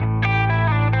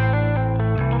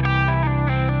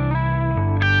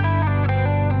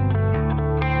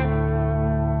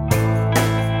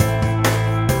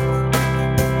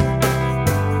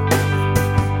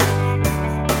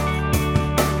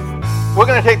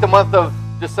going to take the month of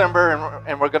December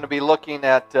and we're going to be looking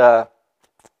at the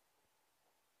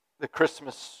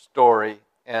Christmas story,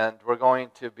 and we're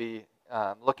going to be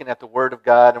looking at the Word of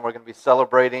God, and we're going to be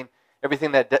celebrating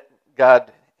everything that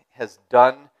God has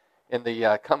done in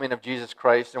the coming of Jesus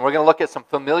Christ. And we're going to look at some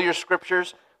familiar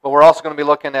scriptures, but we're also going to be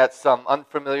looking at some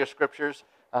unfamiliar scriptures.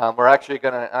 We're actually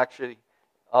going to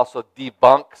also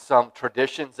debunk some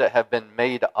traditions that have been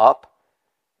made up,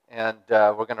 and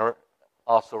we're going to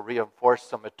also reinforce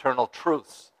some eternal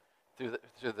truths through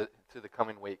the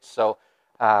coming weeks. So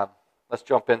let's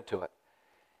jump into it.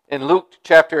 In Luke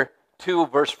chapter 2,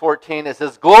 verse 14, it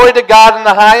says, "Glory to God in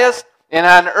the highest, and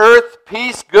on earth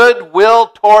peace, goodwill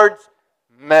towards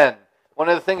men." One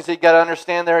of the things that you got to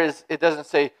understand there is it doesn't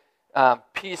say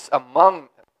peace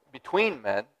between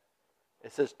men.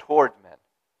 It says toward men,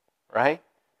 right?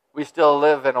 We still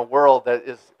live in a world that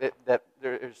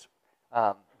there is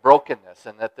brokenness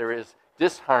and that there is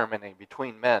disharmony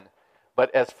between men.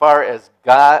 But as far as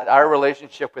God, our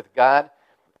relationship with God,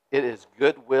 it is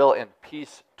goodwill and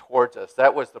peace towards us.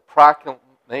 That was the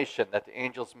proclamation that the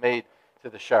angels made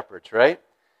to the shepherds, right?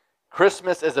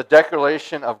 Christmas is a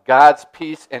declaration of God's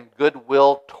peace and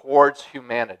goodwill towards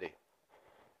humanity.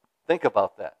 Think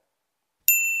about that.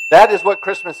 That is what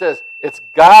Christmas is. It's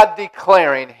God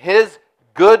declaring His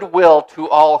goodwill to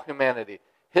all humanity.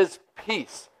 His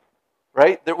peace,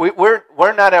 right?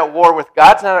 We're not at war with,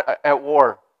 God's not at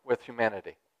war with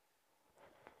humanity.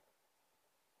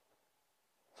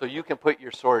 So you can put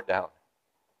your sword down.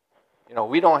 You know,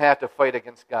 we don't have to fight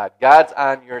against God. God's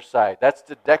on your side. That's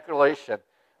the declaration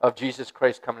of Jesus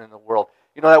Christ coming in the world.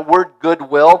 You know that word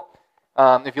goodwill,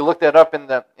 if you look that up in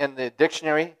the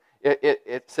dictionary,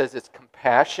 it says it's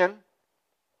compassion,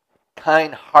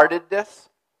 kind-heartedness,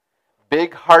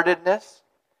 big-heartedness,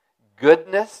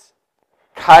 goodness,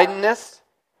 kindness,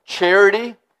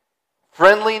 charity,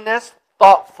 friendliness,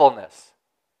 thoughtfulness.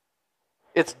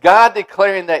 It's God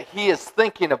declaring that He is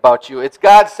thinking about you. It's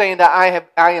God saying that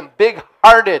I am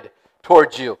big-hearted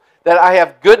towards you, that I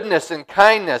have goodness and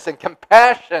kindness and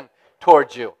compassion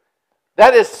towards you.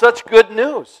 That is such good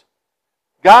news.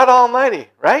 God Almighty,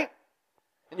 right?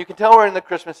 And you can tell we're in the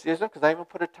Christmas season because I even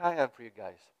put a tie on for you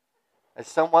guys. I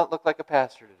somewhat look like a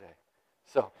pastor today.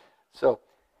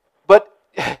 But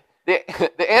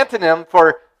the antonym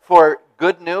for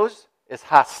good news is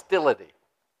hostility.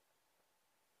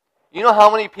 You know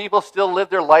how many people still live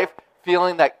their life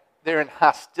feeling that they're in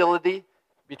hostility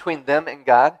between them and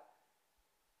God?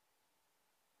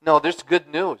 No, there's good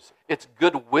news. It's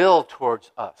goodwill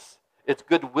towards us. It's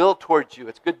goodwill towards you.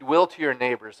 It's goodwill to your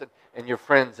neighbors and your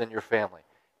friends and your family.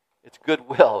 It's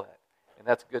goodwill, and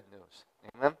that's good news.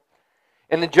 Amen?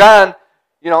 And in John,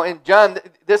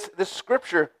 this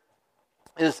scripture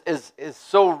is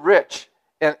so rich,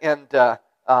 and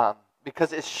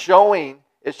because it's showing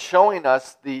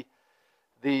us the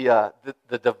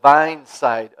divine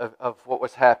side of what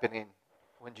was happening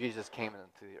when Jesus came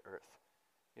into the earth.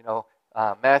 You know,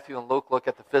 Matthew and Luke look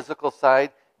at the physical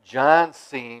side. John's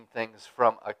seeing things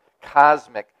from a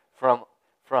cosmic, from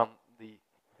the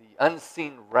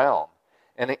unseen realm.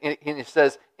 And he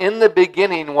says, "In the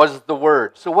beginning was the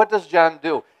Word." So what does John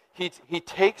do? He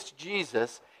takes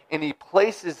Jesus and he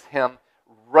places him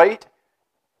right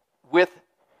with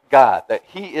God, that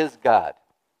He is God.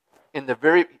 In the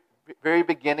very, very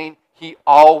beginning, He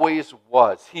always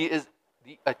was. He is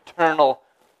the eternal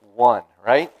one,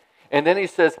 right? And then he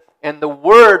says, "And the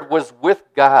Word was with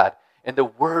God, and the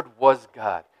Word was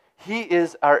God." He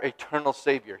is our eternal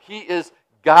Savior. He is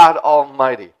God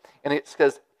Almighty. And it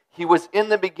says, He was in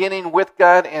the beginning with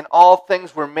God, and all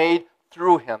things were made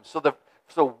through Him. So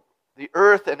the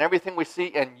earth and everything we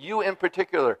see, and you in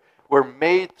particular, were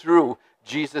made through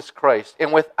Jesus Christ.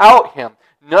 And without Him,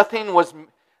 nothing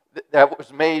that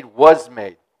was made was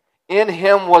made. In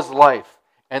Him was life,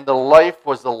 and the life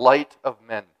was the light of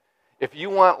men. If you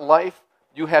want life,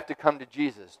 you have to come to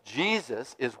Jesus.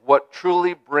 Jesus is what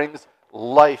truly brings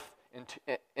life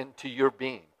into your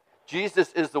being.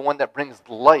 Jesus is the one that brings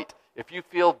light. If you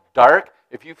feel dark,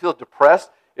 if you feel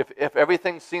depressed, if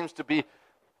everything seems to be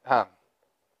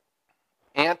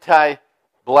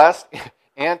anti-blessed,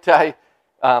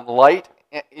 anti-light,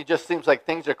 it just seems like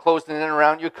things are closing in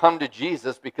around you, come to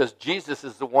Jesus, because Jesus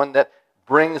is the one that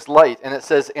brings light. And it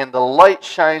says, "And the light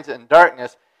shines in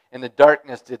darkness, and the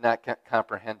darkness did not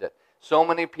comprehend it." So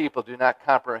many people do not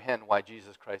comprehend why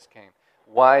Jesus Christ came,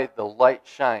 why the light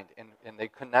shined, and they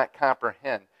could not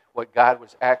comprehend what God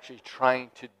was actually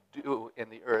trying to do in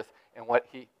the earth, and what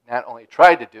He not only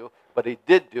tried to do, but He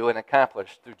did do and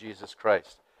accomplish through Jesus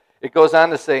Christ. It goes on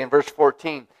to say in verse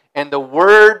 14, "And the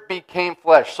Word became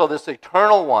flesh." So this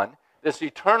eternal one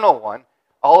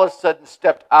all of a sudden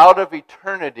stepped out of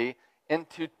eternity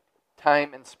into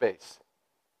time and space.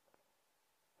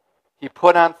 He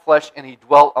put on flesh and he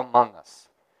dwelt among us.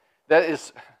 That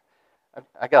is,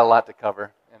 I got a lot to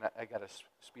cover, and I got to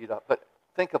speed up. But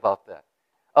think about that.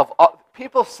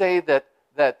 People say that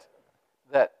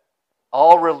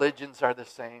all religions are the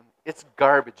same. It's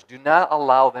garbage. Do not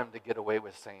allow them to get away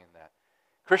with saying that.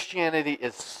 Christianity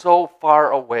is so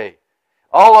far away.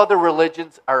 All other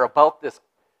religions are about this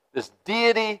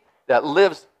deity that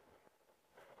lives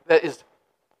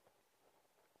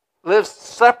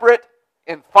separate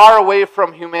and far away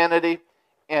from humanity,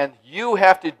 and you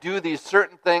have to do these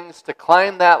certain things to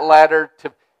climb that ladder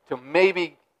to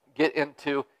maybe get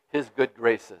into his good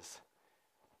graces.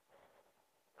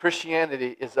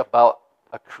 Christianity is about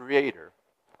a creator,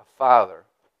 a father,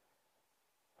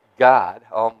 God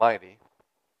Almighty,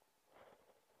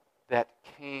 that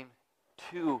came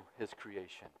to his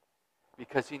creation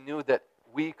because he knew that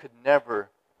we could never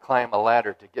climb a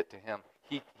ladder to get to him.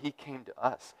 He came to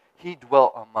us. He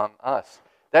dwelt among us.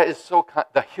 That is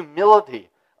the humility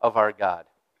of our God,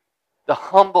 the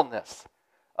humbleness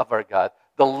of our God,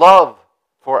 the love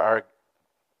for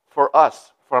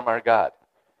us from our God.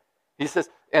 He says,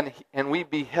 and we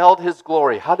beheld his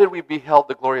glory. How did we beheld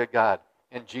the glory of God?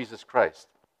 In Jesus Christ.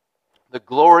 The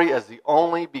glory as the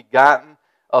only begotten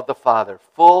of the Father,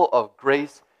 full of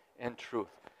grace and truth.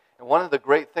 And one of the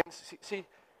great things, see,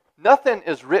 nothing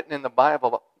is written in the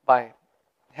Bible by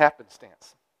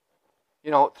happenstance.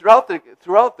 You know, throughout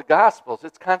the Gospels,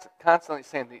 it's constantly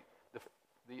saying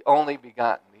the only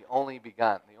begotten, the only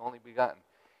begotten, the only begotten.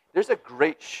 There's a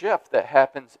great shift that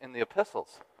happens in the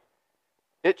epistles.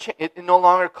 It no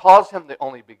longer calls him the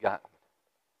only begotten.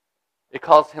 It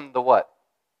calls him the what?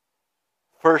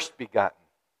 First begotten.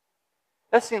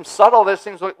 That seems subtle. That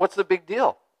seems, what's the big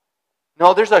deal?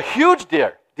 No, there's a huge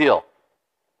deal.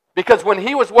 Because when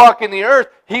he was walking the earth,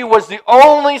 he was the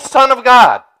only Son of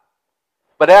God.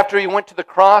 But after he went to the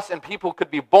cross and people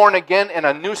could be born again and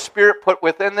a new spirit put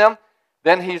within them,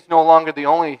 then he's no longer the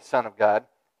only Son of God.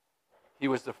 He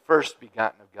was the first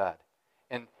begotten of God.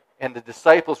 And the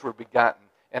disciples were begotten.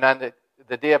 And on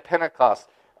the day of Pentecost,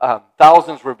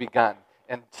 thousands were begotten.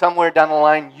 And somewhere down the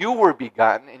line, you were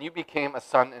begotten, and you became a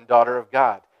son and daughter of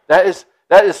God. That is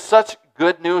such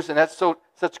good news, and that's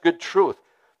such good truth.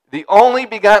 The only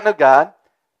begotten of God,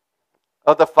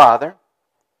 of the Father,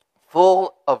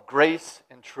 full of grace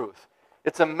and truth.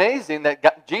 It's amazing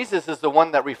that Jesus is the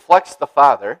one that reflects the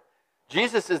Father.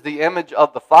 Jesus is the image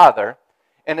of the Father,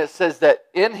 and it says that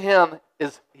in him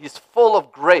he's full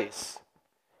of grace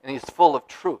and he's full of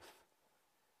truth.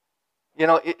 You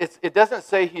know, it doesn't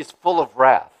say he's full of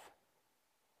wrath.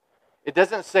 It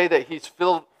doesn't say that he's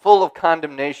full of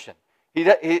condemnation.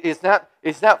 He's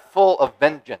not full of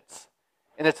vengeance.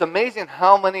 And it's amazing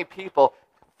how many people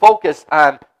focus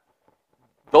on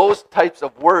those types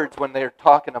of words when they're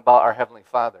talking about our Heavenly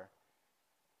Father.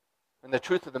 And the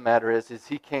truth of the matter is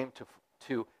he came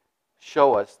to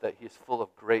show us that he's full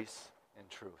of grace and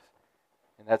truth.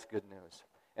 And that's good news.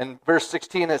 In verse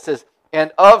 16 it says,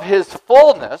 and of his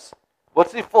fullness,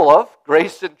 what's he full of?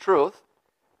 Grace and truth.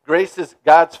 Grace is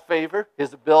God's favor,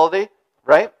 his ability,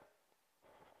 right?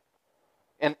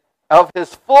 And of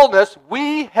his fullness,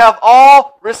 we have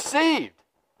all received.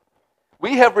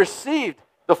 We have received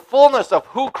the fullness of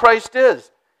who Christ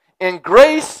is. And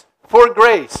grace for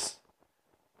grace.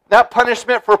 Not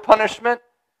punishment for punishment.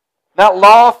 Not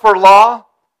law for law.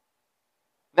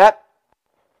 Not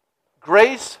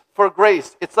grace for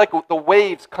grace. It's like the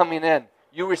waves coming in.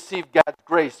 You receive God's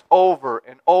grace over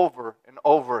and over and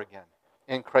over again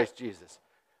in Christ Jesus.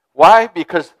 Why?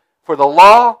 Because for the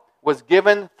law was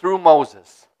given through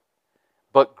Moses,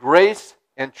 but grace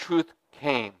and truth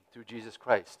came through Jesus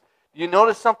Christ. Do you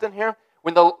notice something here?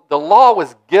 When the law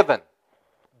was given,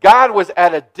 God was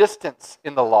at a distance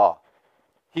in the law.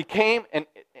 He came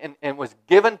and was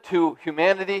given to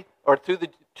humanity, or to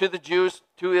the Jews,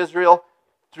 to Israel,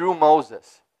 through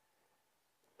Moses.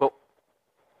 But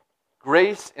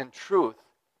grace and truth,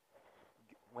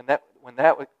 when that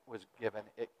was given,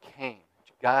 it came.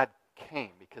 God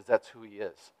came, because that's who he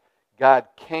is. God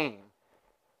came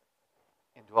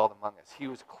and dwelled among us. He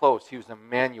was close. He was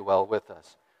Emmanuel with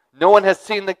us. No one has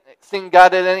seen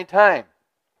God at any time.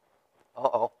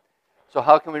 Uh-oh. So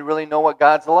how can we really know what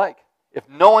God's like? If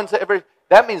no one's ever...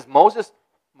 That means Moses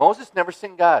never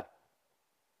seen God.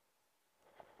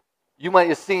 He might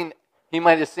have seen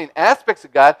aspects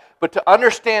of God, but to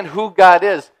understand who God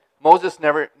is, Moses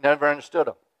never understood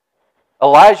him.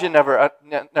 Elijah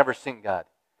never seen God.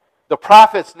 The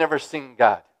prophets never seen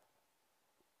God.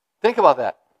 Think about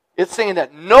that. It's saying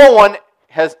that no one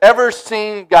has ever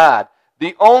seen God.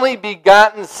 the only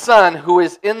begotten Son who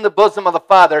is in the bosom of the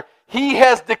Father, he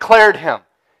has declared him.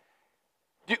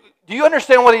 Do you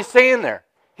understand what he's saying there?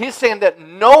 He's saying that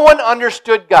no one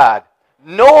understood God.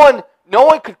 No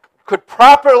one could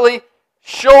properly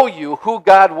show you who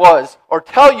God was or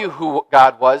tell you who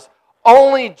God was.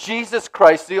 Only Jesus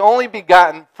Christ, the only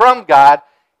begotten from God,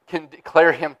 can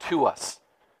declare him to us.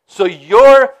 So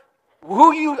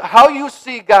how you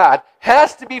see God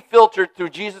has to be filtered through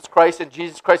Jesus Christ and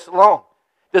Jesus Christ alone.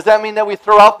 Does that mean that we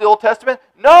throw out the Old Testament?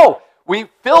 No, we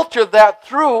filter that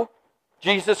through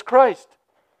Jesus Christ.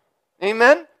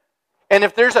 Amen? And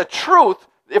if there's a truth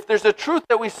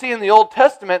that we see in the Old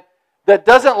Testament that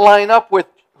doesn't line up with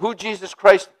who Jesus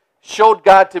Christ showed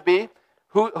God to be,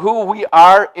 who we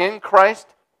are in Christ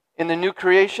in the new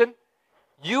creation,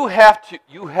 you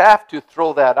have to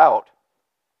throw that out.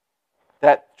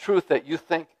 That truth that you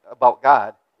think about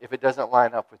God, if it doesn't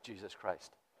line up with Jesus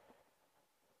Christ.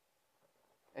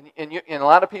 And a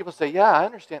lot of people say, yeah, I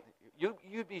understand.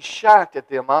 You'd be shocked at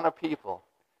the amount of people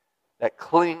that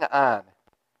cling on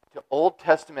to Old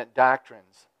Testament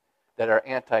doctrines that are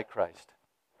anti-Christ.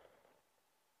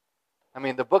 I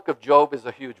mean, the book of Job is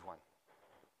a huge one.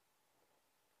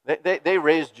 They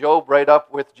raised Job right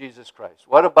up with Jesus Christ.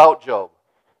 What about Job?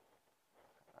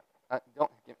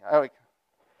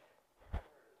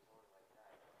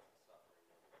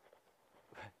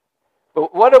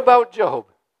 But what about Job?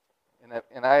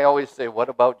 And I always say, what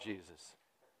about Jesus?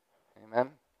 Amen?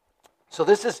 So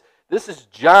this is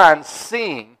John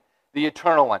seeing the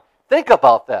eternal one. Think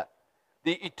about that.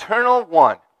 The eternal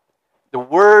one. The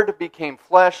Word became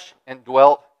flesh and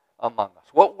dwelt among us.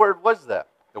 What Word was that?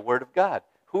 The Word of God.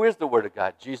 Who is the Word of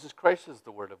God? Jesus Christ is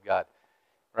the Word of God.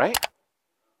 Right?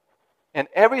 And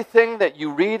everything that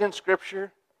you read in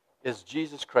Scripture is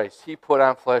Jesus Christ. He put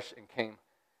on flesh and came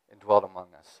and dwelt among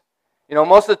us. You know,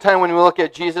 most of the time when we look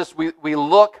at Jesus, we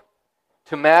look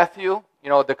to Matthew,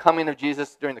 the coming of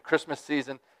Jesus during the Christmas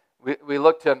season. We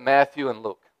look to Matthew and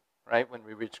Luke, right, when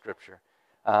we read Scripture.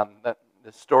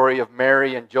 The story of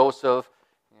Mary and Joseph,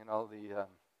 the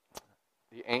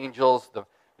angels,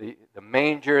 the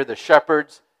manger, the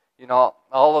shepherds,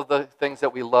 all of the things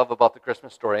that we love about the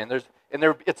Christmas story. And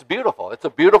it's beautiful. It's a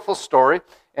beautiful story,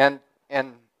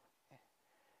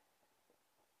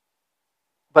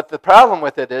 but the problem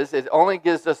with it is it only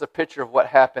gives us a picture of what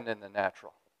happened in the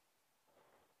natural.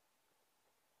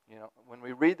 When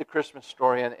we read the Christmas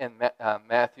story in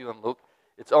Matthew and Luke,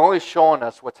 it's only showing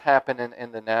us what's happening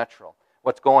in the natural,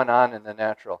 what's going on in the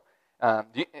natural.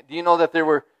 Do you know that there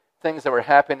were things that were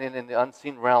happening in the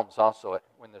unseen realms also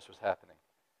when this was happening?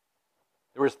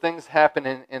 There was things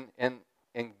happening in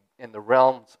the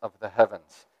realms of the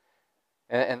heavens.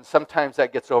 And sometimes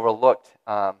that gets overlooked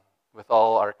with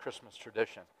all our Christmas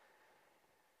tradition.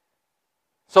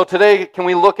 So today, can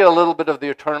we look at a little bit of the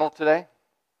eternal today?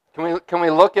 Can we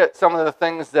look at some of the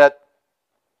things that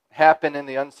happen in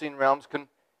the unseen realms?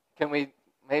 Can we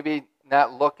maybe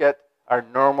not look at our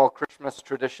normal Christmas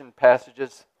tradition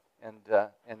passages and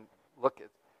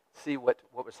see what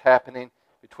was happening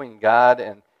between God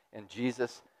and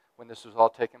Jesus when this was all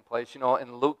taking place?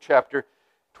 In Luke chapter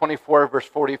 24, verse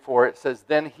 44, it says,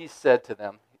 "Then he said to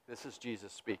them," this is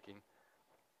Jesus speaking,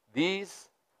 "These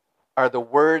are the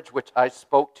words which I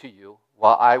spoke to you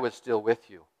while I was still with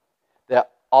you,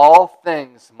 that all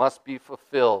things must be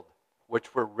fulfilled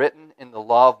which were written in the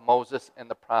law of Moses and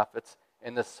the prophets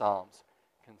and the Psalms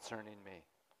concerning me."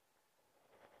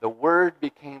 The Word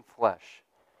became flesh.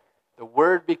 The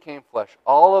Word became flesh.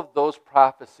 All of those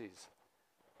prophecies,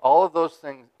 all of those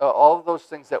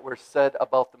things that were said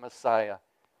about the Messiah,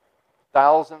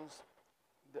 thousands.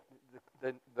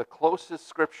 The closest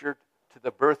scripture to the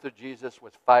birth of Jesus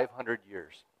was 500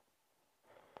 years.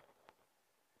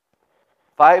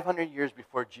 500 years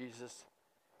before Jesus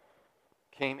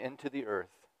came into the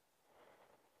earth,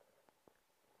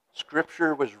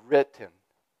 Scripture was written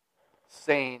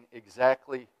saying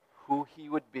exactly who he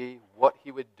would be, what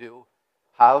he would do,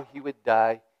 how he would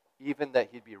die, even that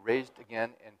he'd be raised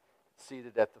again and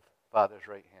seated at the Father's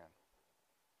right hand.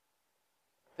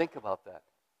 Think about that.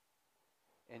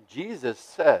 And Jesus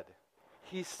said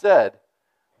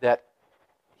that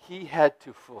he had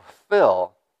to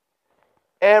fulfill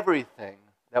everything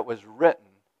that was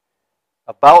written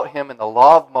about him in the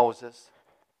law of Moses,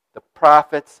 the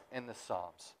prophets, and the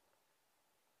Psalms.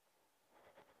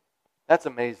 That's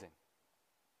amazing.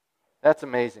 That's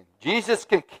amazing. Jesus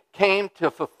came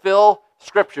to fulfill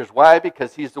Scriptures. Why?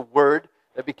 Because he's the Word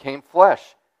that became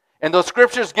flesh. And those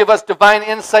Scriptures give us divine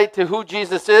insight to who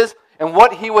Jesus is and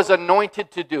what he was anointed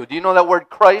to do. Do you know that word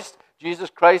Christ? Jesus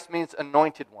Christ means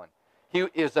anointed one. He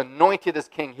is anointed as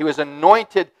king. He was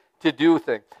anointed to do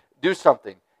things. do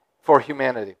something for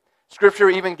humanity. Scripture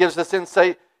even gives us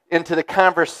insight into the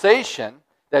conversation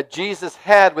that Jesus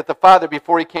had with the Father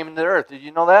before he came into the earth. Did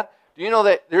you know that? Do you know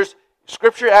that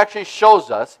Scripture actually shows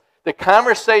us the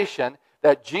conversation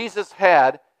that Jesus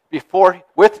had before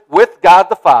with God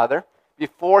the Father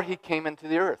before he came into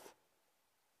the earth?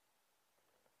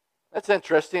 That's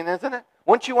interesting, isn't it?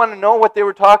 Wouldn't you want to know what they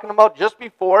were talking about just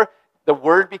before the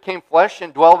Word became flesh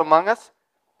and dwelt among us?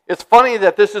 It's funny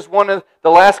that this is one of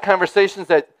the last conversations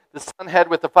that the Son had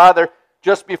with the Father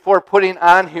just before putting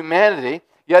on humanity,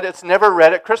 yet it's never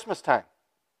read at Christmas time.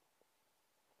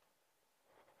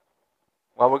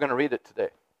 Well, we're going to read it today.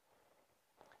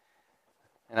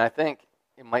 And I think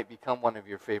it might become one of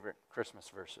your favorite Christmas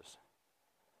verses.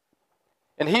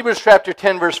 In Hebrews chapter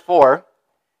 10, verse 4,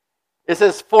 it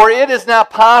says, "For it is not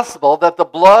possible that the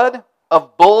blood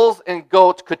of bulls and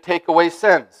goats could take away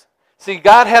sins." See,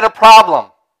 God had a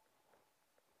problem.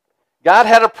 God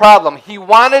had a problem. He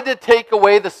wanted to take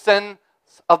away the sins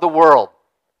of the world.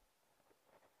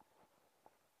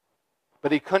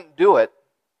 But he couldn't do it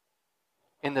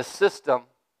in the system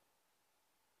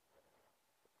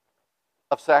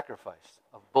of sacrifice,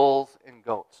 of bulls and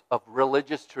goats, of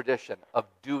religious tradition, of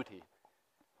duty,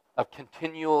 of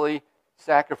continually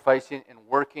sacrificing and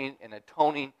working and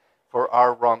atoning for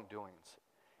our wrongdoings.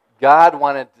 God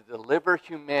wanted to deliver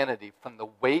humanity from the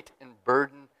weight and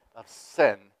burden of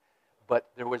sin, but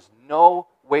there was no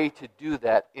way to do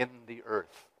that in the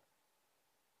earth.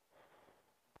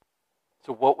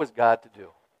 So what was God to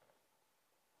do?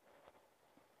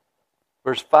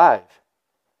 Verse 5,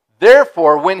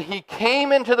 "Therefore, when he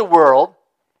came into the world,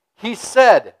 he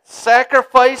said,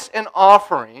 'Sacrifice and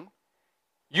offering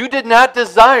you did not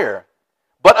desire,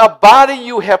 but a body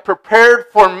you have prepared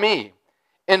for me.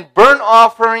 In burnt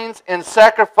offerings and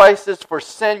sacrifices for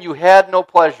sin you had no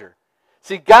pleasure.'"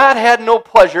 See, God had no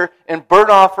pleasure in burnt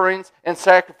offerings and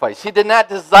sacrifice. He did not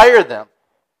desire them.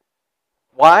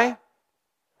 Why?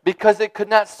 Because it could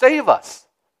not save us.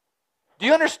 Do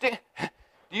you understand?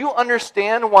 Do you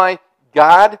understand why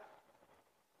God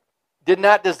did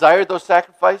not desire those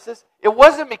sacrifices? It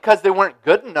wasn't because they weren't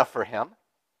good enough for him.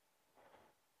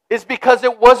 It's because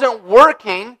it wasn't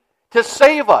working to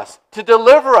save us, to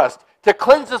deliver us, to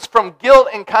cleanse us from guilt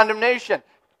and condemnation,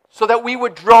 so that we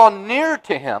would draw near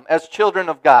to him as children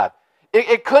of God.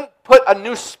 It couldn't put a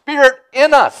new spirit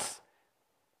in us.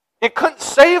 It couldn't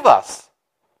save us,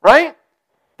 right?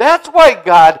 That's why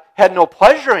God had no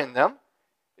pleasure in them.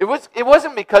 It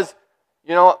wasn't because,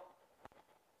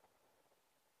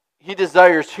 he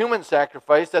desires human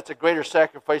sacrifice. That's a greater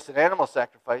sacrifice than animal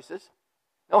sacrifices.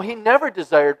 No, he never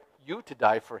desired you to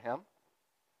die for him.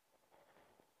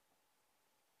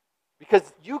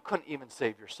 Because you couldn't even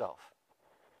save yourself.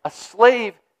 A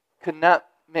slave could not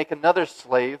make another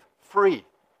slave free.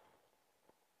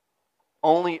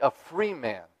 Only a free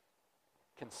man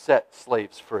can set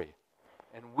slaves free.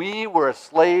 And we were a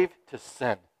slave to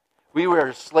sin. We were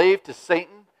a slave to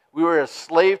Satan. We were a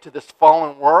slave to this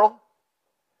fallen world.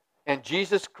 And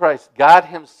Jesus Christ, God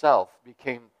himself,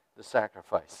 became the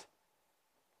sacrifice.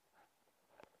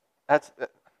 I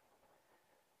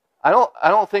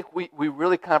don't think we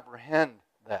really comprehend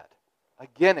that.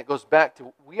 Again, it goes back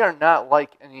to we are not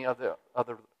like any of the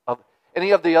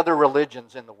other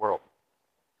religions in the world.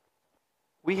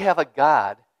 We have a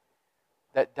God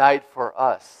that died for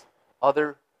us.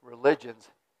 Other religions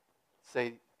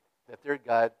say that their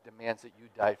God demands that you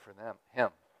die for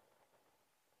him.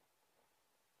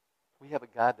 We have a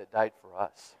God that died for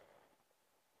us.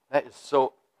 That is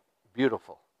so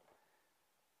beautiful.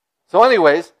 So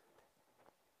anyways,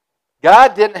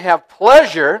 God didn't have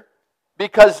pleasure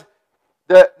because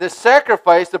the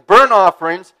sacrifice, the burnt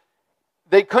offerings,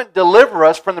 they couldn't deliver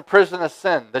us from the prison of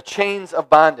sin, the chains of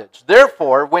bondage.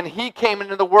 Therefore, when he came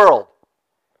into the world,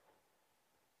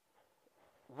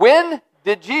 when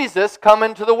did Jesus come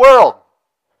into the world?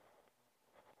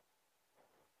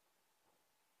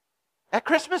 At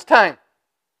Christmas time.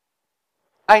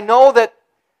 I know that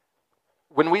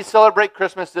when we celebrate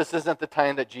Christmas, this isn't the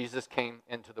time that Jesus came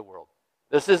into the world.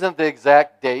 This isn't the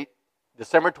exact date.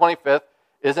 December 25th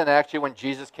isn't actually when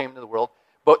Jesus came into the world.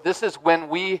 But this is when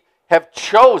we have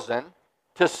chosen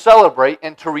to celebrate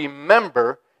and to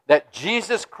remember that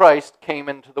Jesus Christ came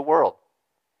into the world.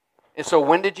 And so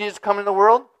when did Jesus come into the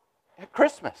world? At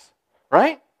Christmas,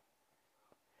 right?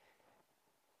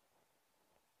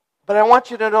 But I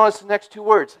want you to notice the next two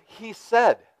words. He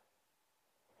said.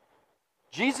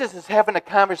 Jesus is having a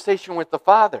conversation with the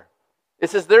Father. It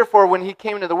says, therefore, when he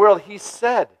came into the world, he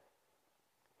said.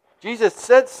 Jesus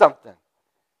said something.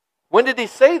 When did he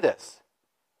say this?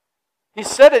 He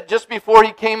said it just before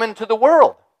he came into the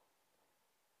world.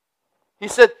 He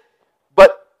said,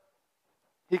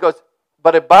 He goes,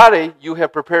 but a body you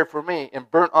have prepared for me, in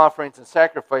burnt offerings and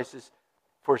sacrifices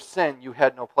for sin you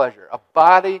had no pleasure. A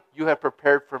body you have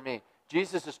prepared for me.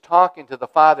 Jesus is talking to the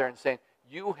Father and saying,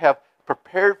 you have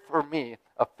prepared for me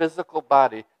a physical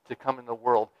body to come in the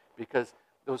world, because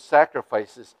those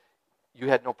sacrifices, you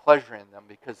had no pleasure in them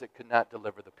because it could not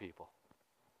deliver the people.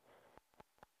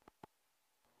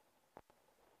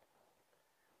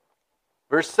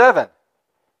 Verse 7.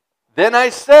 Then I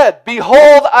said,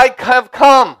 behold, I have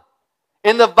come.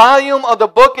 In the volume of the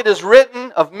book it is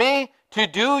written of me to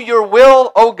do your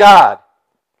will, O God.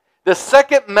 The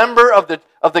second member of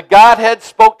the Godhead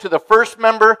spoke to the first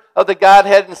member of the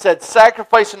Godhead and said,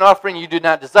 sacrifice and offering you do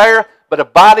not desire, but a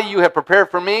body you have prepared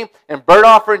for me, and burnt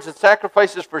offerings and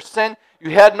sacrifices for sin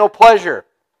you had no pleasure.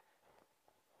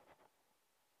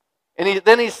 And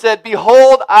then he said,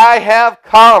 behold, I have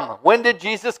come. When did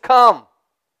Jesus come?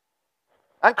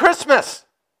 On Christmas.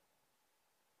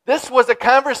 This was a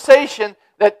conversation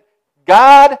that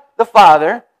God the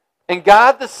Father and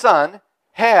God the Son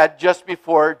had just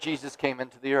before Jesus came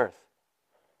into the earth.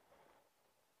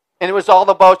 And it was all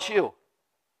about you.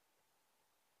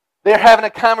 They're having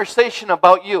a conversation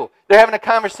about you. They're having a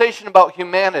conversation about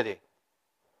humanity.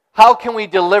 How can we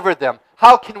deliver them?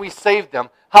 How can we save them?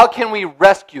 How can we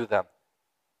rescue them?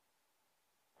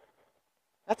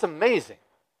 That's amazing.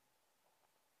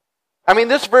 I mean,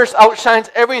 this verse outshines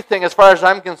everything as far as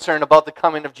I'm concerned about the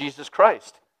coming of Jesus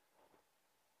Christ.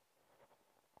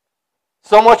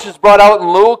 So much is brought out in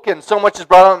Luke, and so much is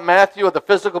brought out in Matthew of the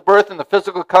physical birth and the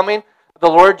physical coming of the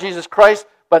Lord Jesus Christ,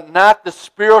 but not the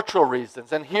spiritual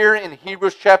reasons. And here in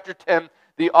Hebrews chapter 10,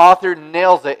 the author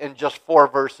nails it in just 4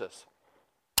 verses.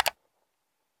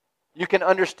 You can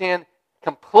understand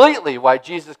completely why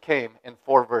Jesus came in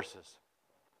 4 verses.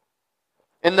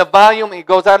 In the volume, he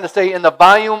goes on to say, in the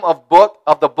volume of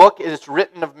the book it is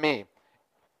written of me.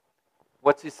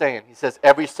 What's he saying? He says,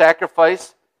 every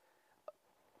sacrifice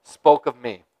spoke of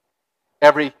me.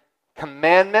 Every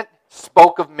commandment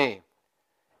spoke of me.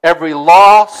 Every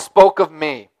law spoke of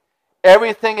me.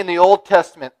 Everything in the Old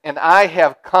Testament, and I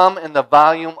have come in the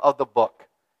volume of the book.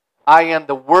 I am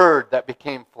the Word that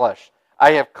became flesh.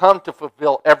 I have come to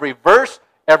fulfill every verse,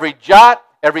 every jot,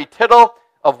 every tittle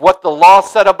of what the law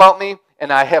said about me,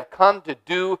 and I have come to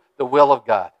do the will of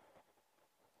God.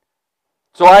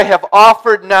 So I have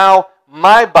offered now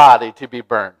my body to be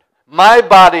burned, my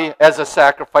body as a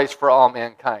sacrifice for all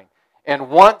mankind.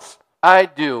 And once I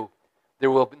do,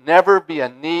 there will never be a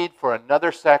need for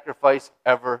another sacrifice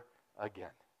ever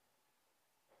again.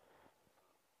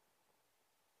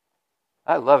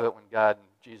 I love it when God and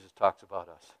Jesus talks about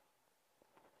us.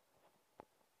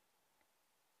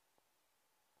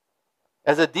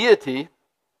 As a deity,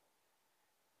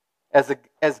 as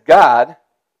God,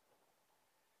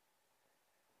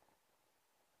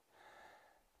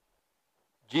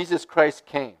 Jesus Christ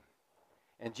came.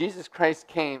 And Jesus Christ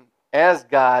came as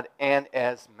God and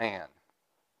as man.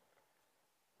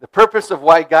 The purpose of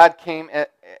why God came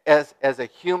as a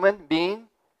human being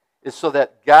is so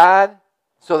that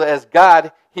as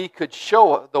God, he could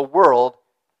show the world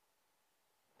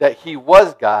that he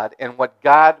was God and what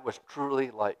God was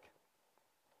truly like.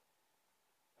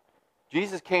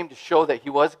 Jesus came to show that he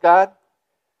was God,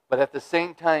 but at the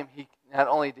same time, he not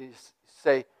only did he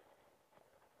say,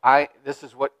 this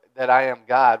is what that I am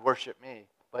God, worship me,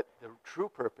 but the true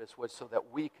purpose was so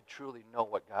that we could truly know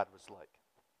what God was like.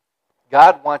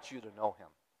 God wants you to know him.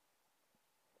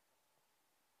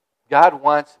 God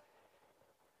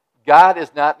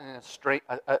is not an estranged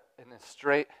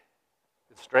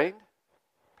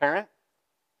parent,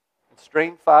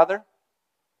 estranged father.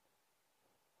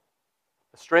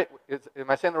 Am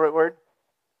I saying the right word?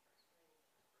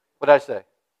 What did I say?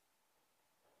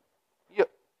 Yeah.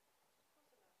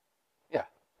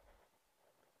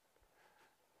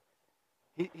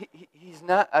 He's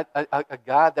not a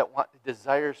God that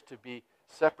desires to be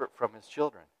separate from his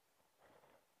children.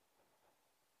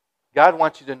 God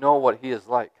wants you to know what he is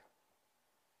like.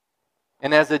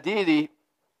 And as a deity,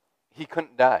 he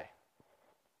couldn't die.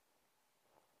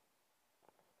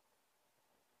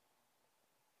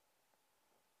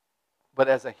 But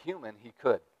as a human, he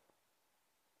could.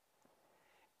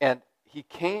 And he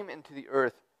came into the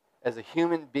earth as a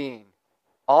human being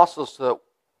also so that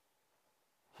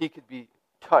he could be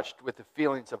touched with the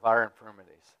feelings of our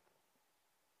infirmities.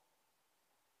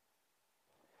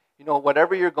 You know,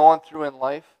 whatever you're going through in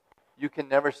life, you can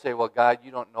never say, well, God,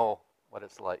 you don't know what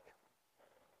it's like.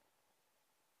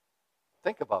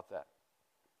 Think about that.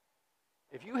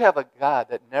 If you have a God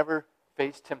that never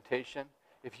faced temptation,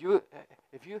 if you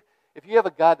have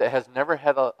a God that has never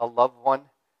had a loved one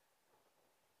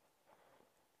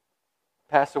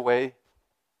pass away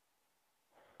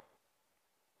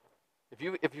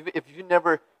if you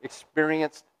never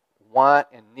experienced want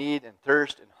and need and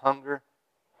thirst and hunger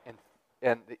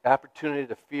and the opportunity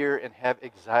to fear and have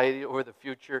anxiety over the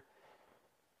future,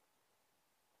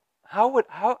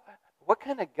 what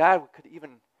kind of God could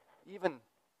even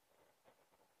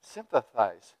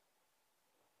sympathize,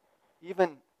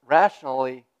 even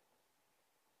rationally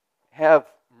have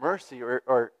mercy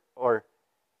or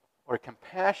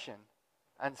compassion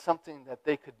on something that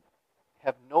they could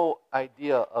have no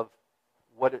idea of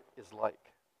what it is like?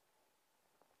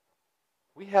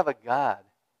 We have a God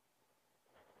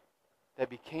that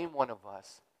became one of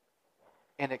us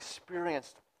and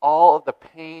experienced all of the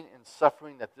pain and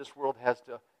suffering that this world has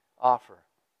to offer.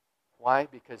 Why?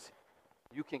 Because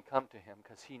you can come to him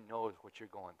because he knows what you're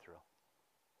going through.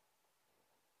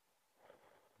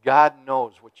 God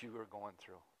knows what you are going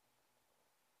through.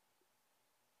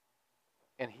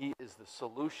 And he is the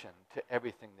solution to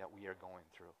everything that we are going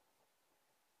through.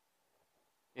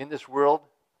 In this world,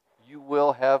 you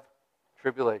will have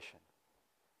tribulation.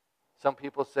 Some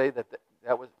people say that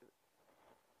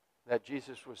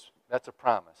Jesus was, that's a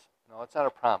promise. No, it's not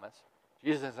a promise.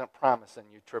 Jesus isn't promising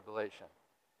you tribulation.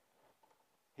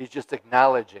 He's just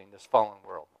acknowledging this fallen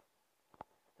world.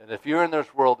 That if you're in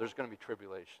this world, there's going to be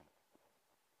tribulation.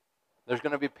 There's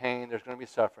going to be pain. There's going to be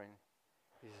suffering.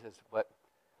 He says, but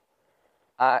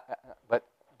I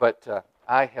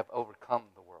have overcome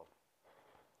the world.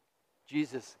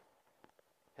 Jesus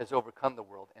has overcome the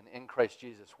world, and in Christ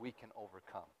Jesus we can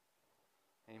overcome.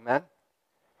 Amen?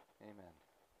 Amen.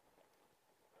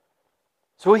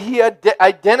 So he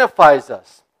identifies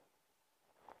us.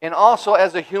 And also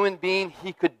as a human being,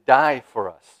 he could die for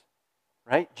us.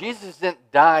 Right? Jesus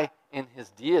didn't die in his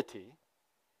deity.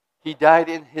 He died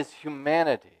in his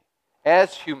humanity.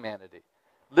 As humanity.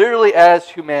 Literally as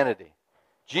humanity.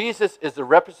 Jesus is the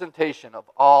representation of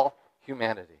all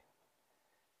humanity.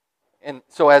 And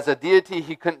so as a deity,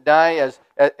 he couldn't die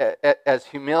as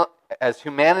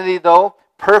humanity, though.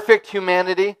 Perfect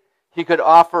humanity. He could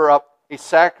offer up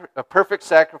a perfect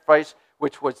sacrifice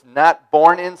which was not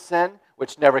born in sin,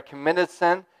 which never committed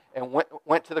sin, and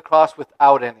went to the cross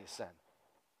without any sin.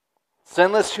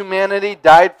 Sinless humanity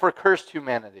died for cursed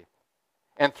humanity.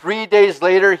 And 3 days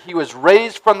later, he was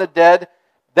raised from the dead.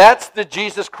 That's the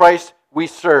Jesus Christ we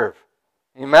serve.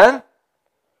 Amen?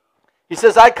 He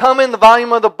says, I come in the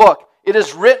volume of the book. It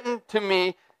is written to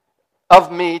me,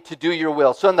 of me, to do your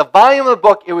will. So in the volume of the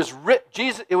book, it was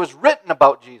written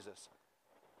about Jesus.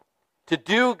 To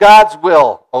do God's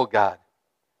will, O God.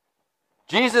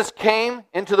 Jesus came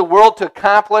into the world to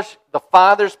accomplish the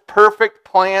Father's perfect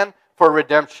plan for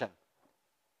redemption,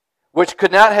 which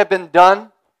could not have been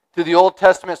done through the Old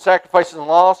Testament sacrifices and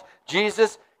laws.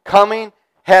 Jesus coming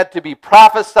had to be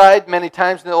prophesied many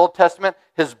times in the Old Testament.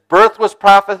 His birth was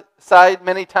prophesied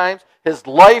many times. His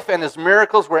life and his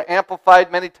miracles were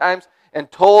amplified many times and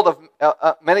told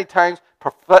of many times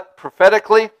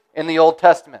prophetically in the Old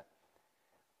Testament.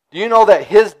 Do you know that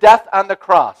his death on the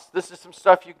cross, this is some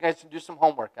stuff you guys can do some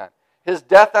homework on. His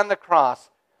death on the cross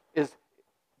is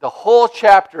the whole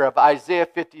chapter of Isaiah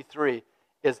 53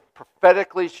 is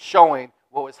prophetically showing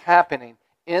what was happening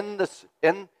in the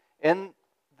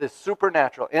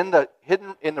supernatural, in the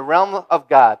realm of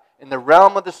God, in the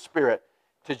realm of the Spirit,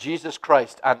 to Jesus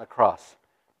Christ on the cross.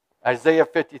 Isaiah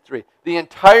 53. The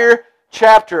entire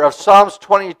chapter of Psalms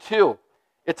 22,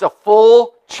 it's a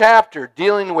full chapter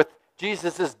dealing with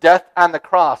Jesus' death on the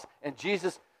cross, and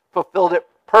Jesus fulfilled it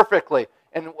perfectly.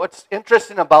 And what's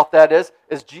interesting about that is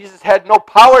Jesus had no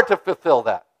power to fulfill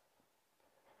that.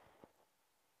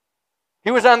 He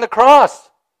was on the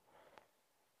cross.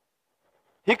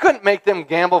 He couldn't make them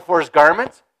gamble for his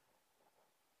garments.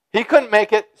 He couldn't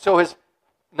make it so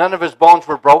none of his bones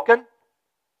were broken.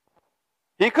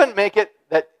 He couldn't make it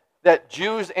that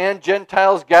Jews and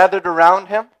Gentiles gathered around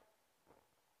him.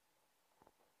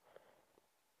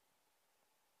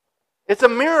 It's a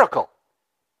miracle.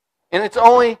 And it's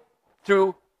only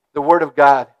through the Word of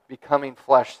God becoming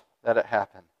flesh that it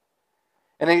happened.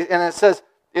 And it says,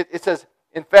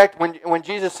 in fact, when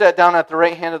Jesus sat down at the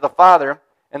right hand of the Father,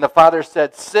 and the Father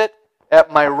said, sit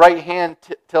at my right hand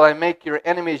till I make your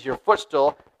enemies your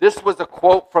footstool, this was a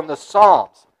quote from the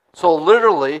Psalms. So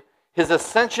literally, his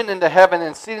ascension into heaven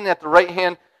and sitting at the right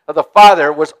hand of the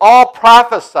Father was all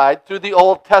prophesied through the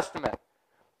Old Testament.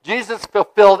 Jesus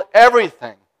fulfilled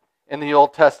everything in the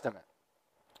Old Testament.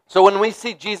 So when we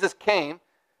see Jesus came,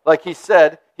 like he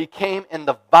said, he came in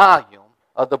the volume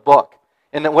of the book.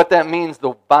 And what that means,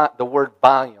 the word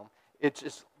volume,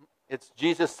 it's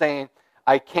Jesus saying,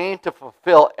 I came to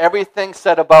fulfill everything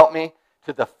said about me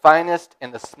to the finest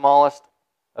and the smallest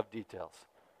of details.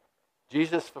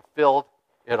 Jesus fulfilled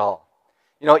it all.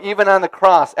 You know, even on the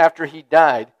cross, after he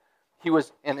died, he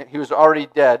was already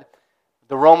dead.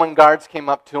 The Roman guards came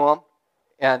up to him,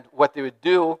 and what they would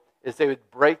do is they would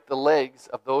break the legs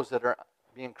of those that are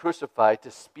being crucified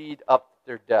to speed up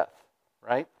their death,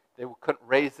 right? They couldn't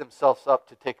raise themselves up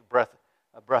to take a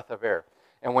breath of air.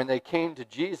 And when they came to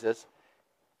Jesus,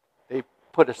 they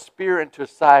put a spear into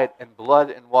his side, and blood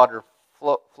and water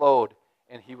flowed,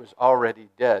 and he was already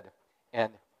dead.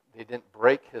 And they didn't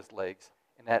break his legs.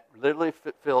 And that literally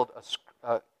fulfilled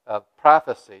a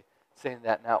prophecy saying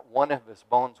that not one of his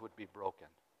bones would be broken.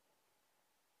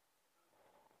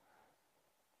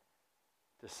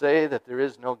 To say that there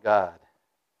is no God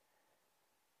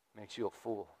makes you a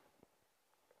fool.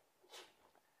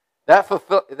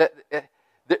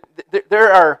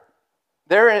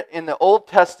 There in the Old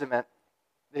Testament,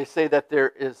 they say that there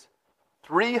is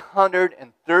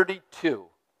 332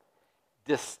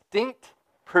 distinct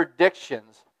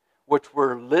predictions which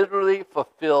were literally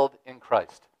fulfilled in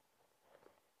Christ.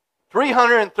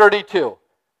 332.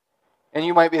 And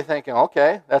you might be thinking,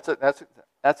 okay, that's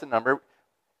a number.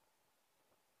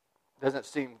 Doesn't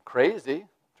seem crazy.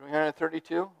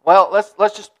 332? Well,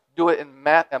 let's just do it in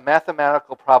a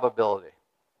mathematical probability.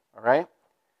 All right?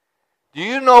 Do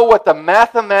you know what the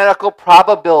mathematical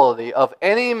probability of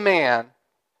any man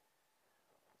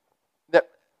that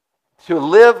to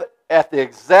live at the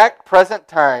exact present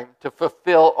time to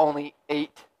fulfill only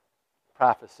 8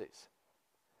 prophecies?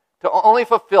 To only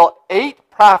fulfill 8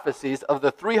 prophecies of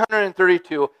the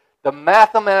 332, the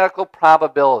mathematical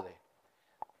probability.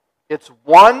 It's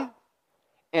 1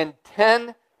 in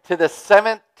 10 to the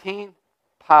 17th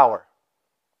power.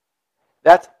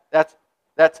 That's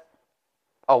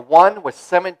a 1 with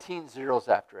 17 zeros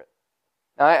after it.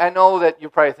 Now, I know that you're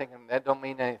probably thinking, that don't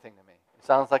mean anything to me. It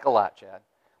sounds like a lot, Chad.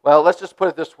 Well, let's just put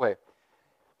it this way.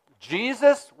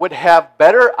 Jesus would have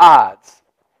better odds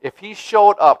if he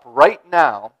showed up right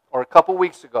now, or a couple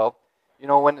weeks ago, you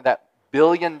know, when that $1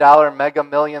 billion Mega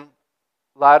Million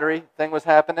lottery thing was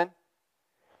happening.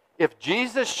 If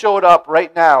Jesus showed up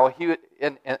right now,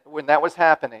 when that was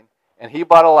happening, and he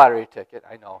bought a lottery ticket,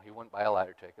 I know he wouldn't buy a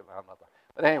lottery ticket,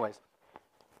 but anyways,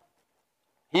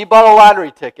 he bought a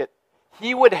lottery ticket,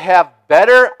 he would have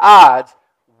better odds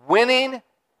winning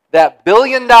that $1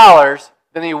 billion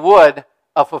than he would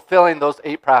of fulfilling those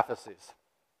 8 prophecies.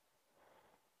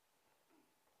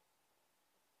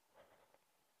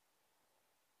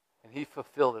 And he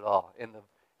fulfilled it all. In the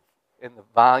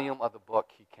volume of the book,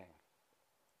 he came.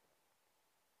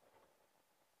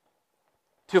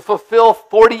 To fulfill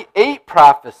 48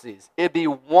 prophecies, it'd be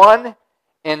 1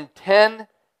 in 10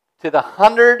 to the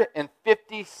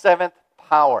 157th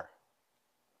power.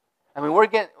 I mean,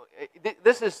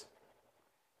 this is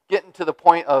getting to the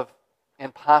point of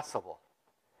impossible.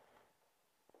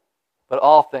 But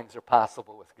all things are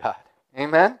possible with God.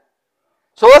 Amen?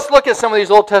 So let's look at some of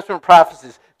these Old Testament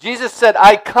prophecies. Jesus said,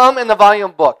 I come in the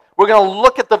volume book. We're going to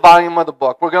look at the volume of the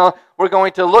book. We're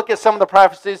going to look at some of the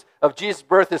prophecies of Jesus'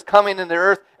 birth, his coming in the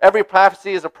earth. Every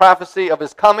prophecy is a prophecy of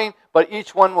his coming, but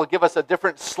each one will give us a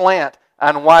different slant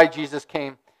on why Jesus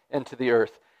came into the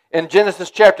earth. In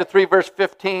Genesis chapter 3, verse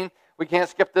 15, we can't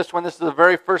skip this one. This is the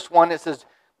very first one. It says,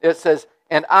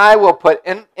 and I will put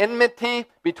enmity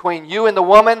between you and the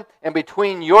woman, and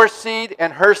between your seed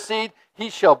and her seed. He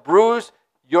shall bruise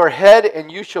your head,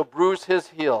 and you shall bruise his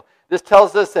heel. This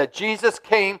tells us that Jesus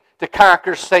came to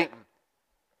conquer Satan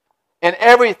and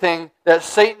everything that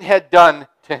Satan had done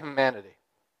to humanity.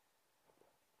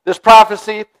 This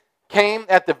prophecy came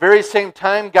at the very same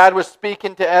time God was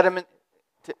speaking to Adam,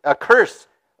 a curse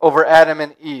over Adam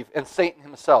and Eve and Satan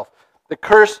himself. The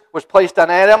curse was placed on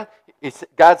Adam.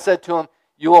 God said to him,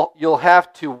 you'll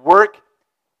have to work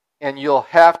and you'll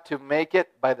have to make it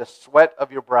by the sweat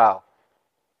of your brow.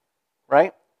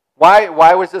 Right?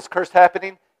 Why was this curse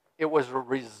happening? It was a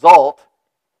result.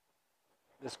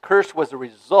 This curse was a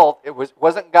result. It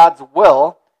wasn't God's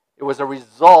will. It was a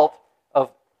result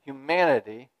of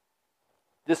humanity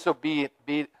being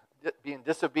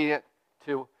disobedient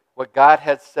to what God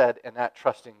had said and not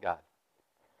trusting God.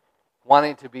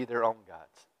 Wanting to be their own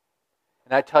gods.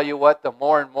 And I tell you what, the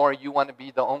more and more you want to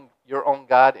be your own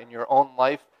God in your own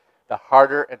life, the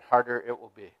harder and harder it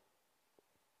will be.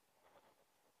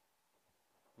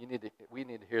 We need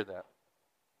to hear that.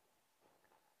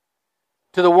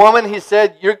 To the woman, he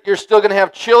said, you're still going to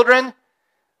have children,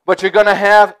 but you're going to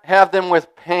have them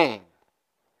with pain.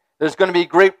 There's going to be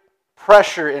great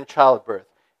pressure in childbirth.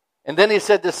 And then he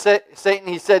said to Satan,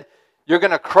 he said, you're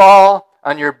going to crawl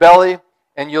on your belly,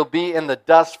 and you'll be in the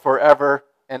dust forever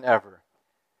and ever.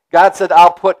 God said,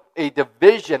 I'll put a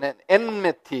division, an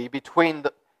enmity between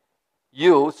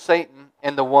you, Satan,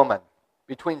 and the woman,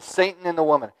 between Satan and the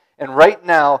woman. And right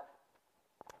now,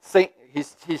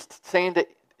 he's saying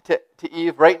to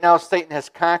Eve, right now Satan has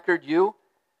conquered you,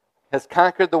 has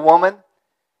conquered the woman,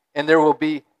 and there will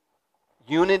be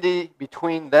unity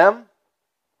between them,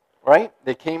 right?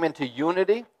 They came into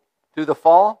unity through the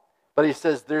fall, but he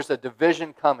says there's a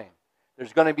division coming.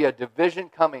 There's going to be a division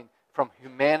coming from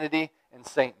humanity and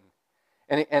Satan.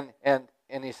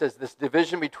 And he says this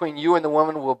division between you and the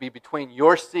woman will be between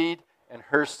your seed and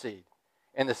her seed.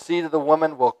 And the seed of the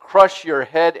woman will crush your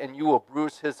head and you will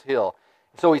bruise his heel.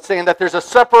 So he's saying that there's a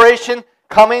separation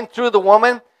coming through the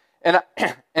woman, and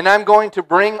I'm going to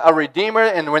bring a Redeemer,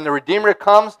 and when the Redeemer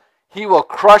comes, he will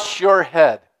crush your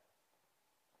head.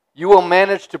 You will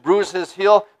manage to bruise his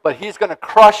heel, but he's going to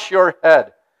crush your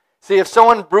head. See, if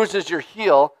someone bruises your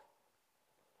heel,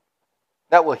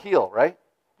 that will heal, right?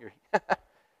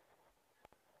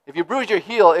 If you bruise your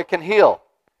heel, it can heal.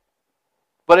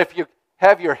 But if you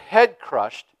have your head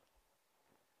crushed,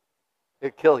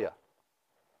 it'll kill you.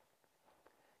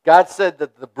 God said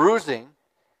that the bruising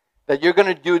that you're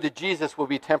going to do to Jesus will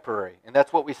be temporary. And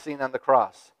that's what we've seen on the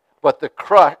cross. But the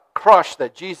crush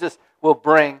that Jesus will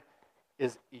bring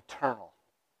is eternal.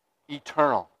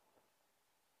 Eternal.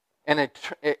 And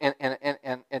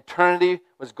eternity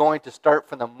was going to start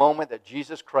from the moment that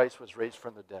Jesus Christ was raised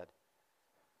from the dead.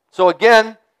 So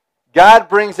again, God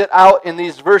brings it out in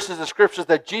these verses of Scriptures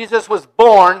that Jesus was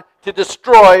born to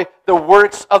destroy the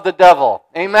works of the devil.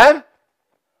 Amen?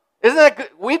 Isn't that good?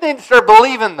 We need to start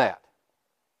believing that.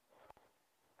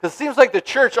 Because it seems like the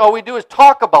church, all we do is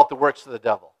talk about the works of the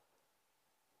devil.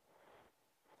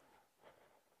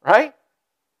 Right?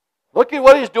 Look at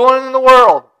what he's doing in the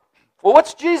world. Well,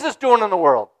 what's Jesus doing in the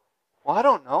world? Well, I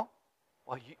don't know.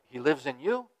 Well, he lives in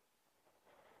you.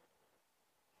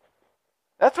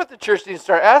 That's what the church needs to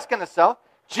start asking itself.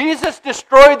 Jesus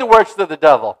destroyed the works of the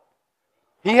devil.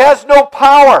 He has no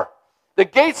power. The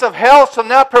gates of hell shall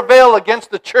not prevail against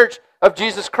the church of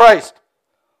Jesus Christ.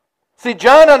 See,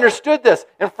 John understood this.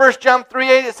 In 1 John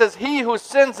 3:8 it says, he who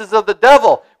sins is of the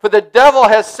devil, for the devil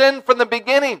has sinned from the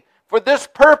beginning. For this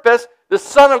purpose, the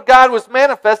Son of God was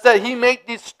manifest, that he may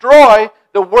destroy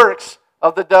the works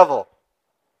of the devil.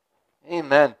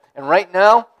 Amen. And right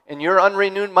now, in your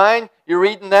unrenewed mind, you're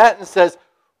reading that and it says,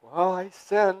 well, I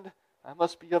sinned. I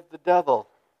must be of the devil.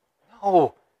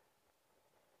 No.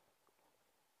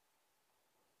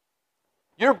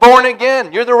 You're born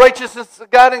again. You're the righteousness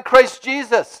of God in Christ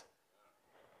Jesus.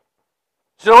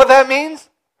 Do you know what that means?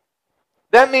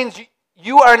 That means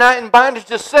you are not in bondage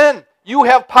to sin. You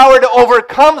have power to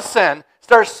overcome sin.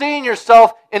 Start seeing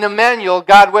yourself in Emmanuel,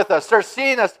 God with us. Start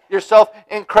seeing yourself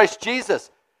in Christ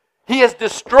Jesus. He has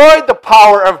destroyed the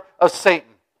power of Satan.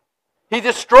 He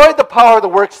destroyed the power of the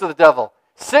works of the devil.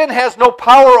 Sin has no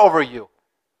power over you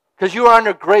because you are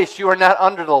under grace. You are not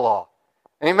under the law.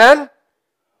 Amen?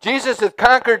 Jesus has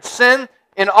conquered sin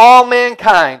in all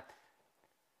mankind.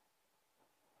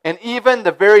 And even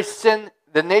the very sin,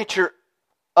 the nature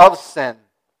of sin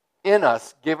in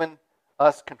us, given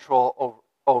us control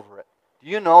over it. Do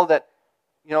you know that,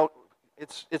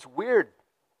 it's weird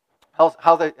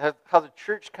how the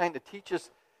church kind of teaches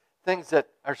things that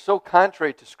are so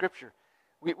contrary to Scripture.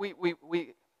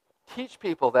 We teach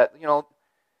people that,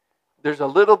 there's a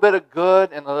little bit of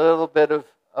good and a little bit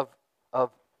of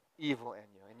evil in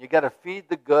you. And you got to feed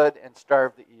the good and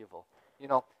starve the evil.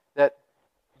 That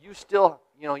you still,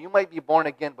 you might be born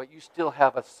again, but you still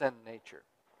have a sin nature.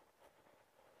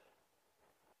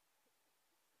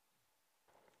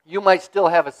 You might still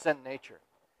have a sin nature.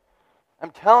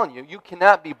 I'm telling you, you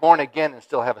cannot be born again and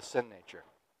still have a sin nature.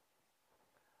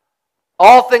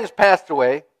 All things passed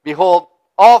away. Behold,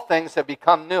 all things have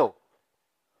become new.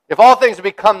 If all things have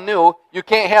become new, you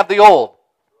can't have the old.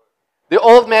 The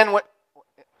old man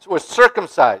was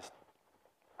circumcised.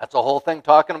 That's a whole thing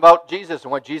talking about Jesus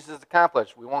and what Jesus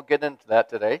accomplished. We won't get into that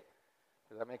today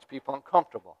because that makes people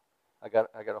uncomfortable. I got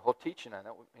a whole teaching on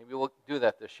it. Maybe we'll do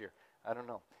that this year. I don't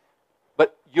know.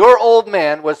 But your old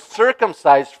man was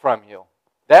circumcised from you.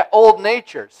 That old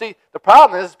nature. See, the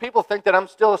problem is people think that I'm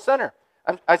still a sinner.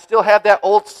 I still have that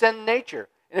old sin nature.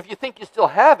 And if you think you still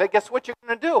have it, guess what you're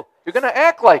going to do? You're going to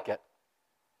act like it.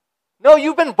 No,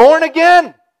 you've been born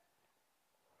again.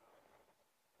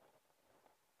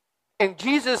 And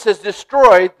Jesus has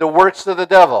destroyed the works of the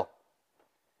devil.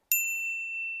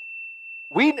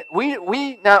 We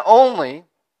not only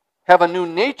have a new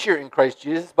nature in Christ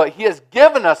Jesus, but He has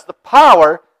given us the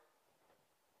power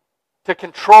to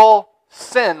control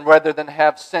sin rather than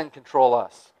have sin control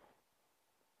us.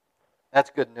 That's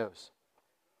good news.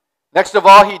 Next of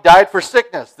all, He died for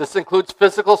sickness. This includes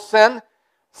physical sin,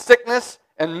 sickness,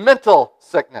 and mental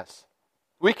sickness.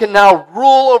 We can now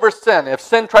rule over sin. If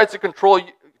sin tries to control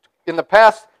you, in the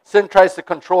past, sin tries to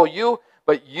control you,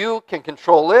 but you can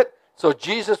control it. So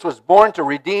Jesus was born to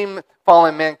redeem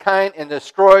fallen mankind and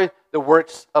destroy the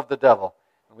works of the devil.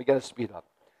 And we got to speed up.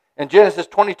 In Genesis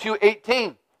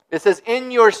 22:18, it says, "In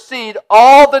your seed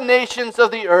all the nations of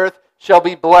the earth shall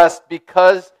be blessed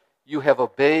because you have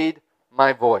obeyed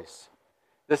my voice."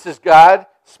 This is God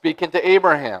speaking to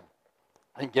Abraham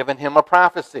and giving him a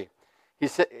prophecy. He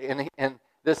said, and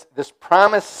this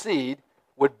promised seed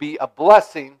would be a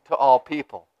blessing to all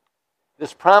people.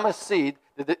 This promised seed,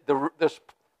 this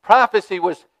prophecy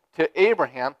was to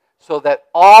Abraham so that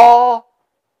all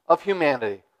of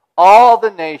humanity, all the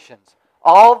nations,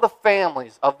 all the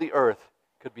families of the earth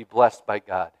could be blessed by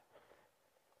God.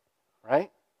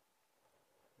 Right?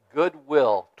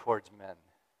 Goodwill towards men.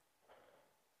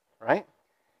 Right?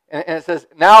 And it says,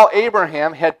 now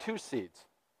Abraham had two seeds.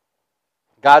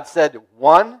 God said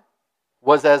one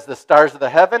was as the stars of the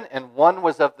heaven and one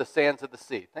was of the sands of the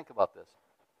sea. Think about this.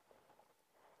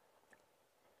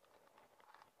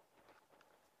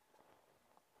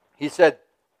 He said,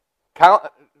 count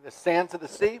the sands of the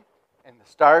sea and the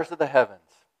stars of the heavens.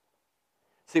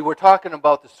 See, we're talking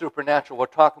about the supernatural. We're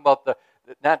talking about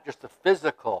not just the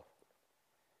physical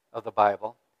of the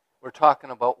Bible. We're talking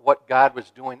about what God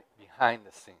was doing behind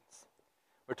the scenes.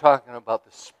 We're talking about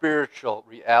the spiritual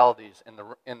realities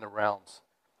in the realms.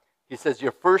 He says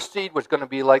your first seed was going to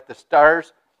be like the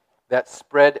stars that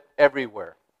spread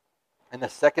everywhere. And the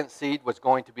second seed was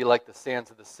going to be like the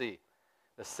sands of the sea.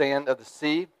 The sand of the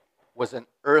sea was an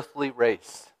earthly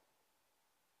race.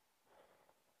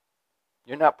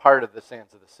 You're not part of the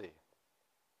sands of the sea.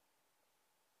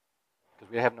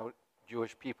 Because we have no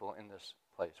Jewish people in this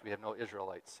place. We have no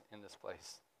Israelites in this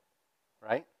place.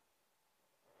 Right?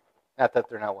 Not that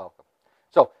they're not welcome.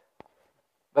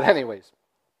 But anyways,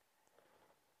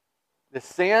 the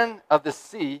sand of the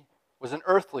sea was an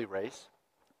earthly race,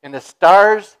 and the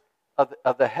stars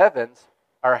of the heavens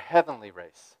are a heavenly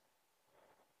race.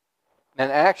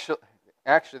 And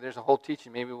actually, there's a whole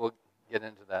teaching, maybe we'll get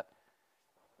into that,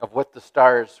 of what the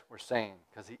stars were saying.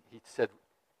 Because he said,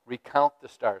 recount the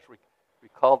stars,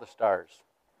 recall the stars.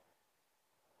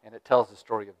 And it tells the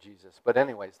story of Jesus. But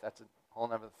anyways, that's a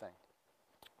whole other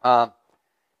thing.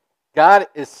 God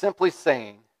is simply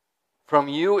saying, from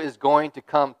you is going to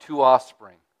come two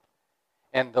offspring.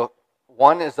 And the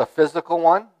one is a physical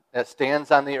one that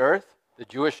stands on the earth, the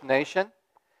Jewish nation.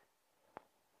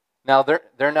 Now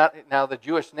they're not. Now the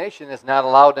Jewish nation is not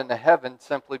allowed into heaven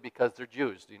simply because they're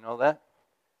Jews. Do you know that?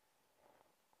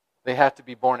 They have to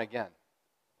be born again.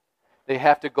 They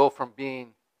have to go from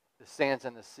being the sands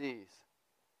and the seas,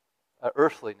 an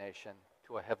earthly nation,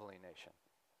 to a heavenly nation.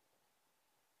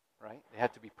 Right? They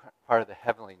have to be part of the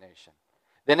heavenly nation.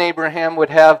 Then Abraham would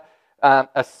have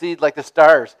a seed like the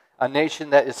stars, a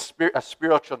nation that is a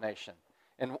spiritual nation.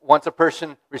 And once a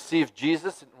person receives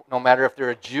Jesus, no matter if they're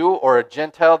a Jew or a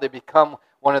Gentile, they become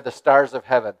one of the stars of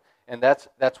heaven. And that's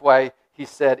why he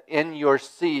said, in your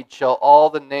seed shall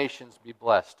all the nations be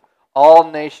blessed. All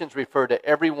nations refer to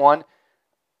every one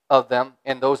of them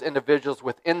and those individuals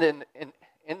within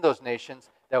in those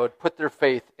nations that would put their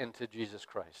faith into Jesus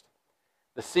Christ.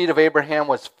 The seed of Abraham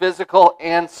was physical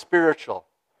and spiritual.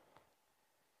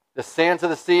 The sands of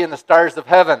the sea and the stars of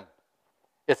heaven.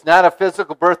 It's not a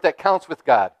physical birth that counts with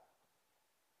God.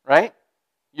 Right?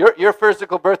 Your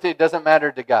physical birthday doesn't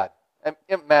matter to God.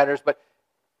 It matters, but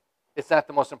it's not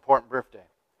the most important birthday.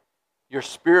 Your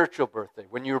spiritual birthday,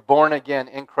 when you're born again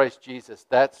in Christ Jesus,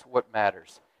 that's what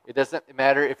matters. It doesn't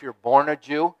matter if you're born a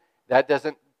Jew. That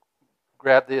doesn't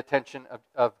grab the attention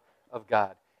of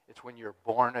God. It's when you're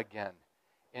born again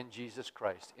in Jesus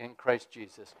Christ, in Christ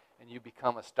Jesus, and you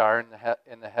become a star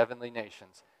in the heavenly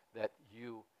nations, that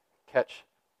you catch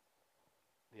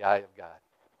the eye of God.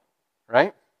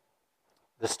 Right?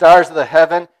 The stars of the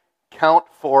heaven count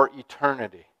for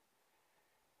eternity.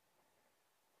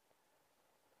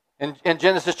 In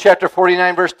Genesis chapter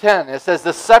 49, verse 10, it says,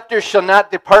 the scepter shall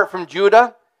not depart from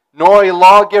Judah, nor a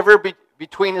lawgiver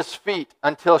between his feet,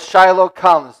 until Shiloh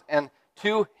comes, and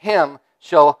to him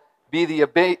shall be the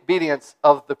obedience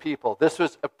of the people. This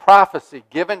was a prophecy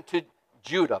given to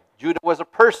Judah. Judah was a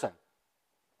person,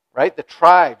 right? The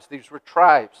tribes, these were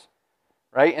tribes,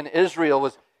 right? And Israel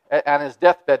was, on his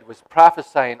deathbed, was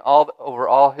prophesying over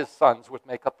all his sons, would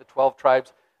make up the 12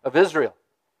 tribes of Israel.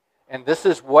 And this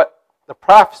is what the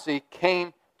prophecy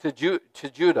came to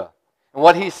Judah. And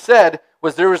what he said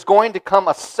was there was going to come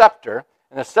a scepter,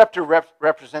 and the scepter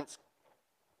represents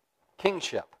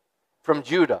kingship from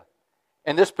Judah.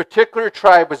 And this particular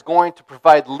tribe was going to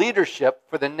provide leadership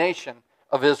for the nation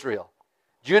of Israel.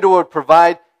 Judah would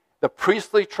provide the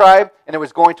priestly tribe, and it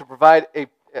was going to provide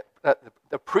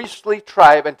the priestly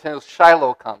tribe until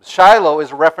Shiloh comes. Shiloh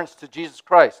is a reference to Jesus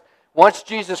Christ. Once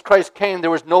Jesus Christ came, there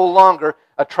was no longer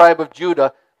a tribe of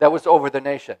Judah that was over the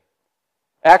nation.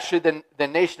 Actually, the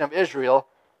nation of Israel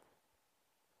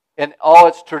and all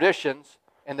its traditions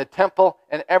and the temple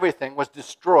and everything was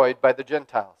destroyed by the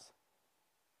Gentiles.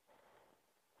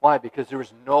 Why? Because there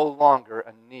was no longer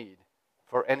a need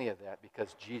for any of that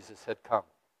because Jesus had come.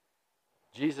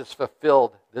 Jesus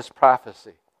fulfilled this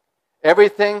prophecy.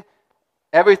 Everything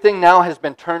now has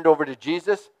been turned over to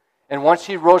Jesus, and once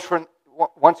he rose from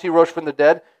the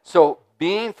dead, so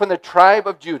being from the tribe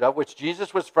of Judah, which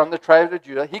Jesus was from the tribe of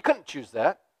Judah, he couldn't choose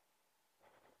that.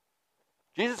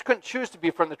 Jesus couldn't choose to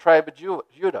be from the tribe of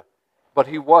Judah, but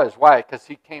he was. Why? Because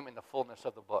he came in the fullness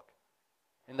of the book,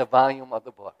 in the volume of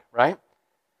the book, right?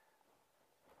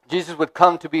 Jesus would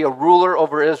come to be a ruler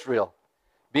over Israel.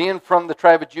 Being from the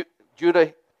tribe of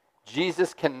Judah,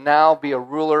 Jesus can now be a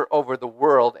ruler over the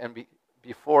world, and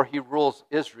before he rules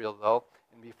Israel, though,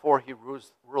 and before he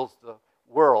rules the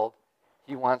world,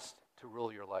 he wants to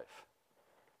rule your life.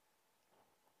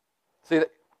 See,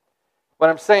 what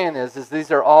I'm saying is these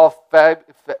are all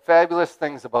fabulous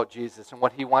things about Jesus and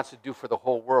what he wants to do for the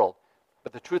whole world.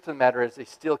 But the truth of the matter is, he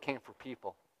still came for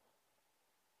people.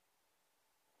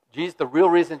 The real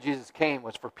reason Jesus came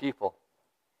was for people.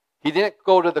 He didn't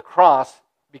go to the cross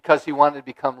because he wanted to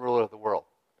become ruler of the world.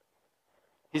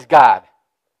 He's God.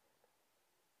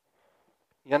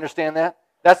 You understand that?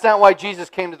 That's not why Jesus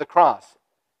came to the cross.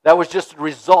 That was just a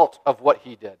result of what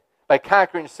he did. By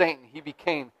conquering Satan, he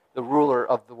became the ruler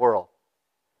of the world.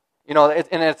 You know,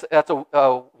 that's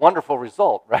a wonderful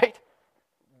result, right?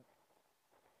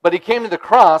 But he came to the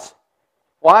cross.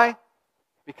 Why?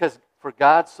 Because for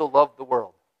God so loved the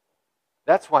world.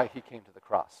 That's why he came to the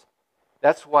cross.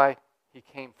 That's why he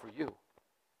came for you.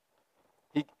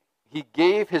 He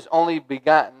gave his only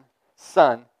begotten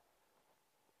Son,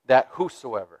 that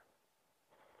whosoever.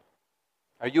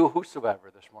 Are you a whosoever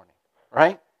this morning?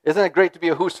 Right? Isn't it great to be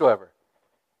a whosoever?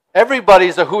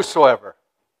 Everybody's a whosoever.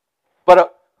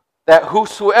 But that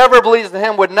whosoever believes in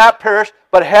him would not perish,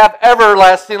 but have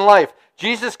everlasting life.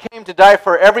 Jesus came to die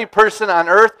for every person on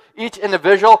earth, each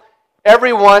individual,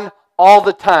 everyone, all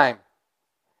the time.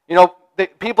 You know,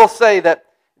 people say that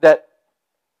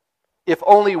if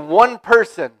only one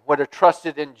person would have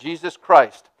trusted in Jesus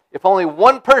Christ, if only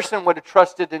one person would have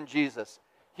trusted in Jesus,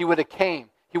 he would have came.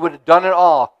 He would have done it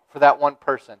all for that one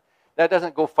person. That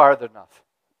doesn't go farther enough.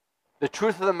 The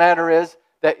truth of the matter is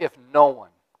that if no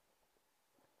one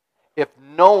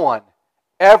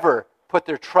ever put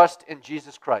their trust in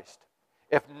Jesus Christ,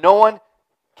 if no one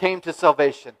came to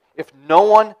salvation, if no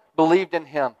one believed in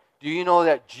him, do you know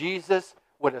that Jesus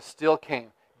would have still came?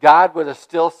 God would have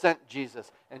still sent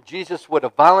Jesus, and Jesus would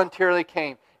have voluntarily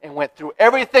came and went through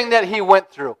everything that he went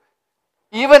through,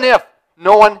 even if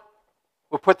no one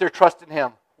would put their trust in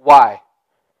him. Why?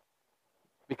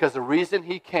 Because the reason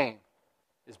he came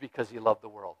is because he loved the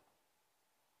world.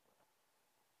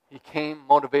 He came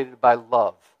motivated by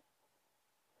love.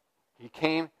 He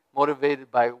came motivated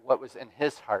by what was in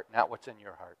his heart, not what's in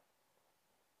your heart.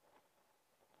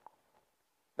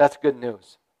 That's good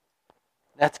news.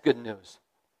 That's good news.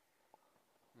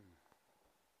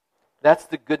 That's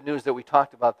the good news that we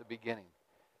talked about at the beginning.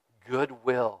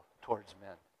 Goodwill towards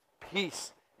men.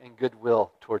 Peace and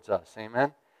goodwill towards us.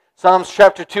 Amen? Psalms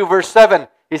chapter 2, verse 7.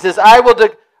 He says, I will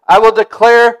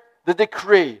declare the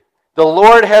decree. The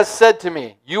Lord has said to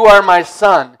me, you are my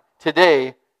son.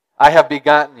 Today I have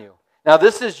begotten you. Now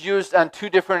this is used on two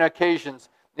different occasions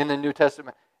in the New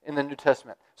Testament.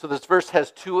 So this verse has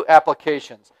two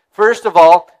applications. First of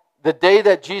all, the day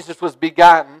that Jesus was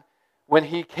begotten, when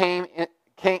he came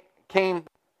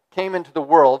into the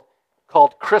world,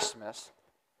 called Christmas.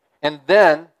 And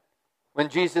then, when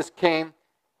Jesus came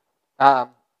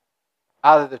out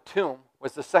of the tomb,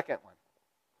 was the second one,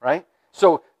 right?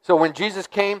 So when Jesus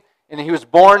came and he was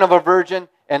born of a virgin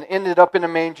and ended up in a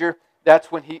manger,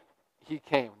 that's when he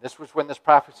came. This was when this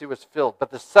prophecy was filled.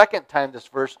 But the second time this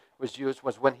verse was used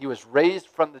was when he was raised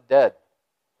from the dead.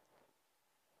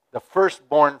 The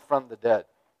firstborn from the dead.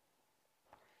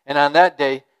 And on that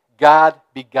day, God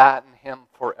begotten him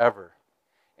forever.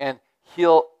 And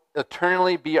he'll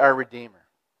eternally be our Redeemer.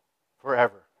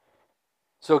 Forever.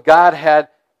 So God had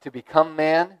to become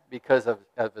man because of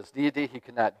his deity. He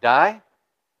could not die.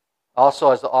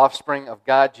 Also, as the offspring of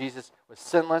God, Jesus was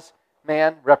sinless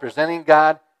man, representing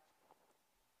God.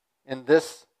 In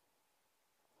this,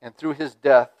 and through his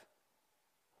death,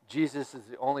 Jesus is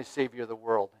the only Savior of the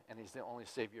world, and he's the only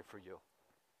Savior for you.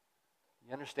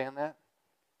 You understand that?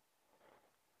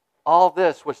 All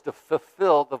this was to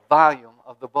fulfill the volume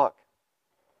of the book.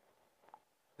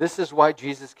 This is why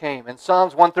Jesus came. In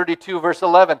Psalms 132, verse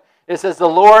 11, it says, "The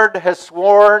Lord has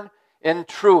sworn in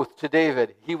truth to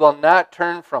David. He will not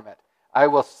turn from it. I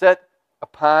will set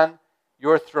upon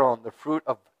your throne the fruit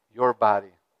of your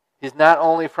body." He's not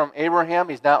only from Abraham,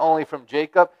 he's not only from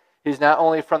Jacob, he's not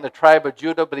only from the tribe of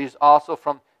Judah, but he's also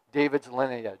from David's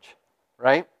lineage,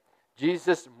 right?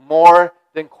 Jesus more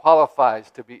than qualifies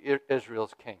to be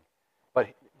Israel's king.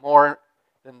 But more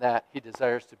than that, he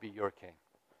desires to be your king.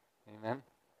 Amen.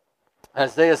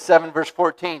 Isaiah 7, verse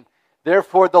 14.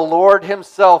 "Therefore the Lord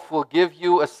himself will give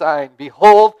you a sign.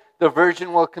 Behold, the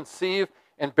virgin will conceive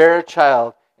and bear a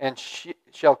child, and she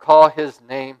shall call his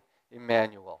name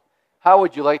Emmanuel." How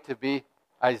would you like to be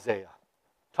Isaiah?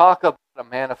 Talk about a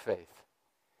man of faith.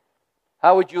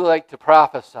 How would you like to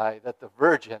prophesy that the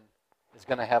virgin is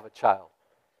going to have a child?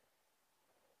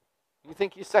 You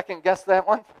think you second guessed that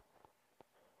one?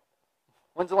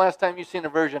 When's the last time you've seen a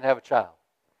virgin have a child?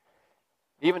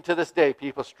 Even to this day,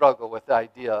 people struggle with the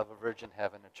idea of a virgin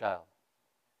having a child.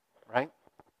 Right?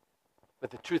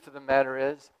 But the truth of the matter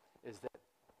is that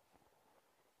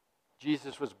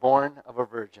Jesus was born of a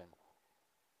virgin.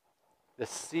 The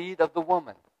seed of the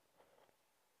woman.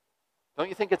 Don't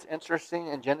you think it's interesting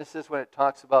in Genesis when it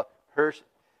talks about her,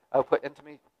 I'll put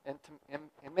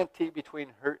enmity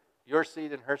between your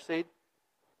seed and her seed?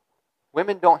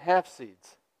 Women don't have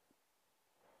seeds.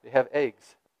 They have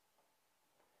eggs.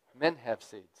 Men have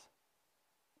seeds.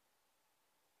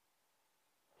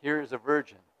 Here is a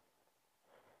virgin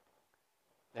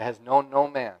that has known no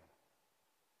man,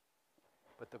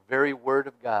 but the very Word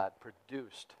of God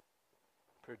produced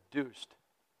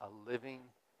a living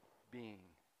being,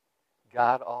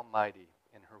 God Almighty,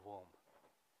 in her womb.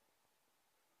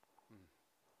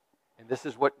 And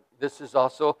this is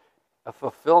also a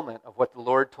fulfillment of what the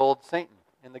Lord told Satan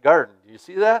in the garden. Do you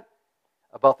see that?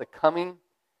 About the coming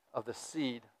of the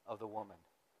seed of the woman.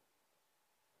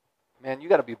 Man, you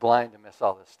got to be blind to miss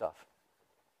all this stuff.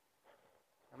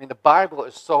 I mean, the Bible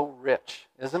is so rich,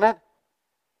 isn't it?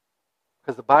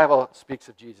 Because the Bible speaks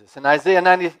of Jesus. In Isaiah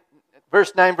 90,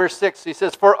 verse 9, verse 6, he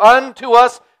says, "For unto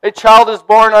us a child is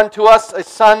born, unto us a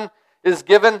son is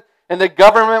given, and the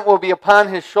government will be upon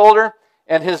his shoulder,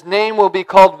 and his name will be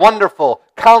called Wonderful,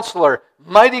 Counselor,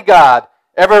 Mighty God,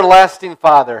 Everlasting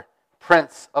Father,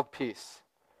 Prince of Peace."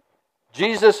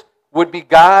 Jesus would be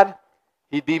God,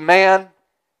 he'd be man,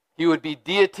 he would be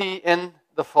deity in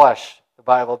the flesh, the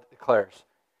Bible declares.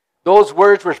 Those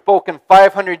words were spoken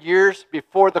 500 years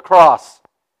before the cross.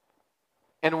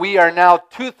 And we are now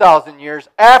 2,000 years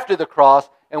after the cross,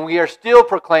 and we are still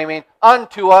proclaiming,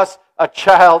 "Unto us a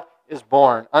child is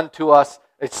born, unto us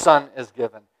a son is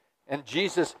given." And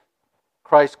Jesus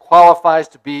Christ qualifies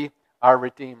to be our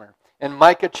Redeemer. In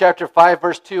Micah chapter 5,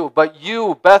 verse 2, "But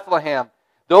you, Bethlehem,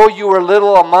 though you were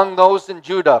little among those in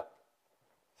Judah."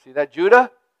 See that,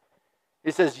 Judah?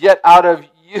 He says, "Yet out of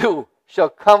you shall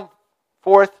come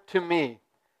forth to me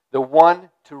the one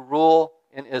to rule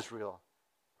in Israel,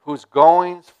 whose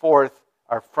goings forth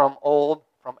are from old,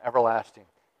 from everlasting."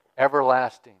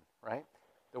 Everlasting, right?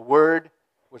 The Word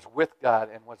was with God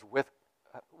and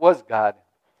was God,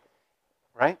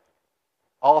 right?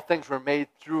 All things were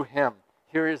made through Him.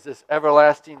 Here is this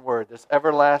everlasting Word, this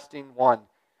everlasting one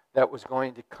that was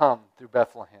going to come through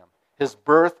Bethlehem. His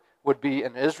birth would be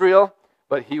in Israel,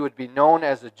 but he would be known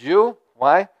as a Jew.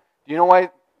 Why? Do you know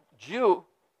why? Jew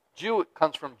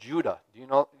comes from Judah. Do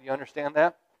you understand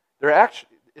that?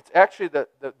 It's actually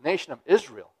the nation of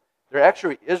Israel. They're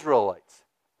actually Israelites.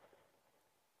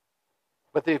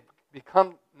 But they've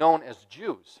become known as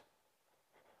Jews.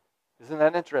 Isn't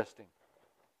that interesting?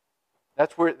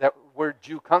 That's where that word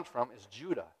Jew comes from, is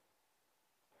Judah.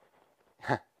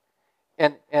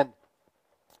 And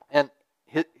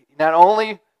not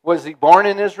only was he born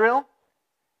in Israel,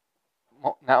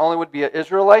 not only would be an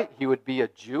Israelite, he would be a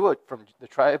Jew from the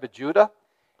tribe of Judah,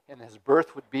 and his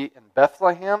birth would be in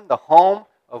Bethlehem, the home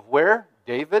of where?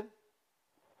 David,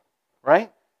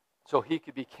 right? So he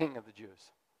could be king of the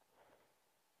Jews.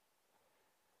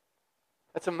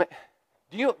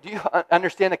 Do you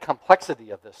understand the complexity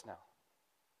of this now?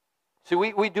 See,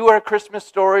 we do our Christmas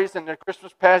stories and the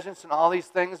Christmas pageants and all these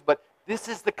things, but this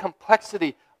is the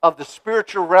complexity of the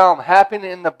spiritual realm happening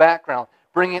in the background,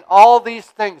 bringing all these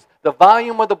things, the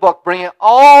volume of the book, bringing it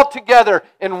all together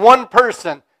in one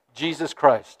person, Jesus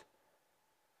Christ.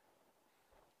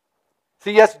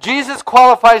 See, yes, Jesus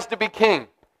qualifies to be king,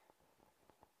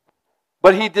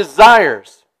 but he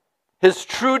desires, his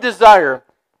true desire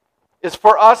is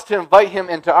for us to invite him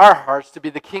into our hearts to be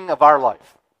the king of our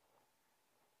life.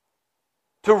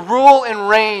 To rule and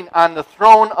reign on the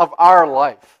throne of our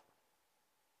life.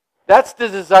 That's the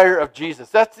desire of Jesus.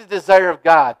 That's the desire of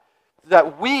God,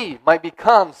 that we might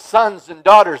become sons and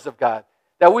daughters of God,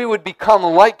 that we would become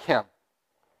like Him.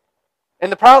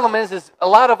 And the problem is a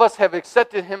lot of us have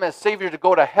accepted Him as Savior to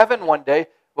go to heaven one day,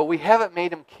 but we haven't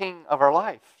made Him King of our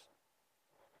life.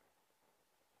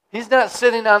 He's not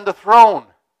sitting on the throne.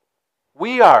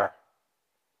 We are.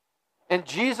 And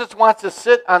Jesus wants to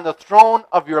sit on the throne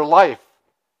of your life.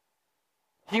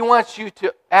 He wants you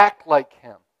to act like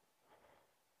Him.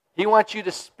 He wants you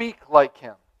to speak like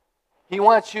Him. He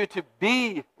wants you to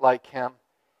be like Him.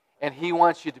 And He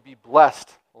wants you to be blessed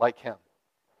like Him.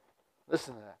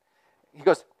 Listen to that. He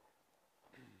goes,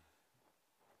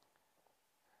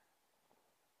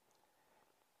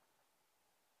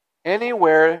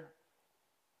 anywhere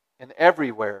and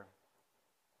everywhere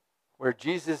where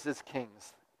Jesus is king,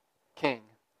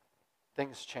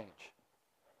 things change.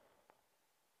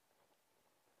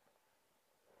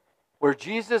 Where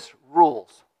Jesus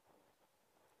rules,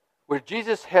 where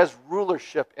Jesus has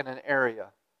rulership in an area,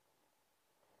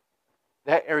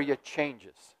 that area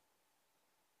changes.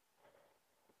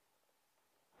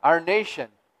 Our nation,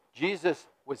 Jesus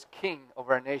was king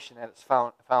over our nation at its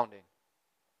founding.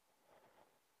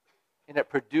 And it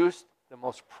produced the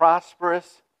most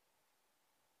prosperous,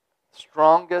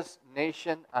 strongest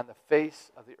nation on the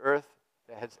face of the earth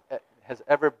that has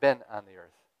ever been on the earth.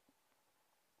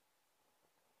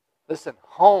 Listen,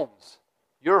 homes,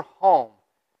 your home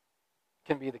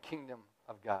can be the kingdom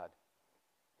of God.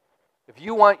 If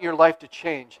you want your life to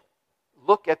change,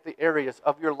 look at the areas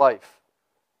of your life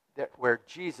where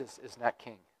Jesus is not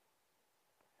king,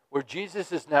 where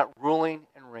Jesus is not ruling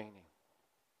and reigning.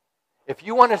 If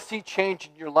you want to see change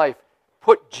in your life,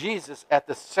 put Jesus at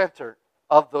the center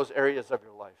of those areas of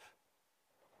your life.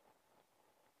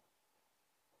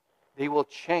 They will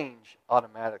change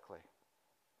automatically.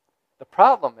 The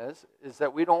problem is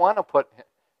that we don't want to put him.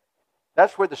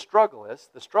 That's where the struggle is.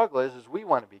 The struggle is we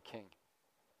want to be king.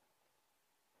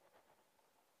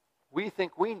 We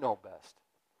think we know best.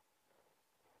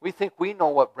 We think we know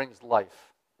what brings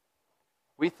life.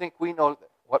 We think we know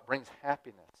what brings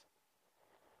happiness.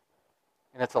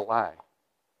 And it's a lie.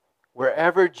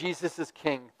 Wherever Jesus is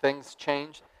king, things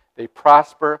change, they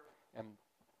prosper, and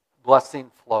blessing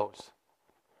flows.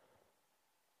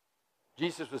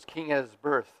 Jesus was king at his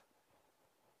birth.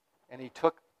 And he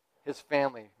took his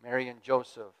family, Mary and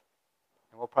Joseph,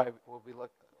 and we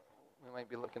might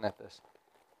be looking at this.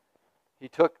 He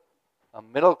took a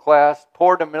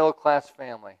poor to middle class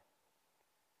family,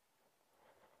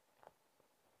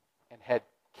 and had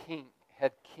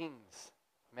kings,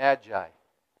 magi,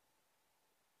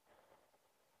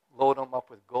 load them up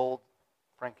with gold,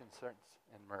 frankincense,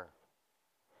 and myrrh.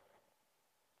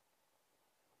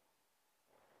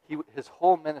 His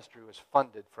whole ministry was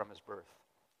funded from his birth.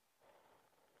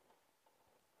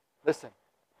 Listen,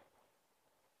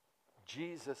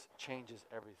 Jesus changes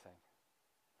everything.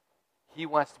 He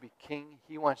wants to be king.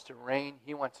 He wants to reign.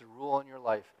 He wants to rule in your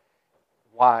life.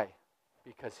 Why?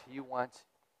 Because He wants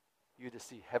you to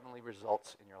see heavenly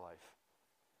results in your life.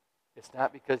 It's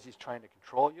not because He's trying to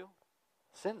control you.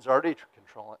 Sin's already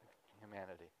controlling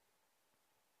humanity.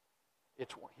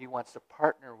 He wants to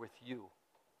partner with you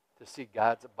to see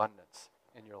God's abundance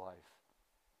in your life.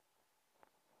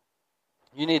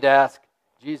 You need to ask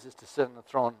Jesus to sit on the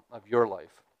throne of your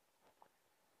life.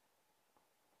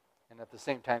 And at the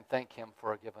same time, thank Him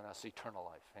for giving us eternal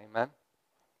life. Amen?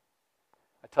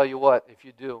 I tell you what, if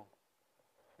you do,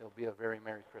 it'll be a very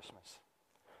Merry Christmas.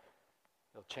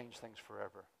 It'll change things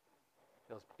forever.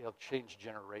 It'll change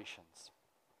generations.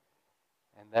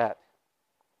 And that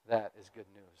is good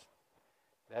news.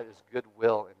 That is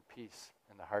goodwill and peace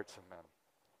in the hearts of men.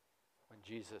 When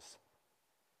Jesus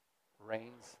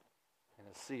reigns and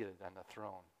is seated on the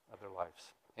throne of their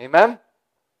lives. Amen?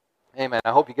 Amen.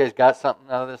 I hope you guys got something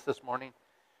out of this morning.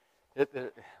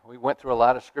 We went through a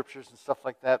lot of scriptures and stuff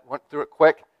like that. Went through it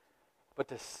quick. But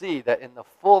to see that in the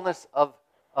fullness of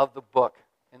the book,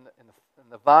 in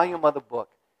the volume of the book,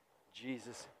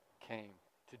 Jesus came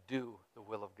to do the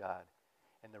will of God.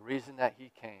 And the reason that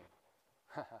He came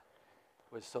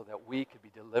was so that we could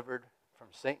be delivered from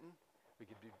Satan. We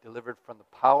could be delivered from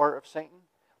the power of Satan.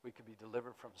 We could be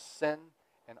delivered from sin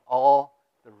and all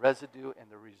the residue and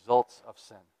the results of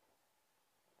sin.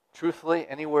 Truthfully,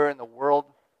 anywhere in the world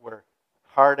where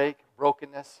heartache,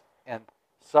 brokenness, and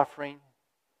suffering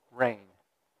reign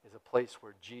is a place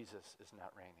where Jesus is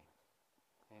not reigning.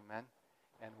 Amen?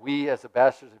 And we, as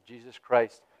ambassadors of Jesus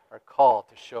Christ, are called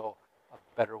to show a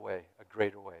better way, a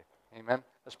greater way. Amen?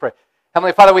 Let's pray.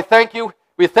 Heavenly Father, we thank You.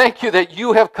 We thank You that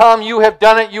You have come, You have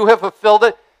done it, You have fulfilled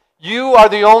it. You are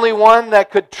the only one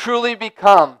that could truly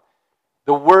become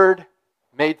the Word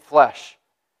made flesh.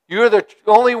 You're the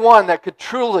only one that could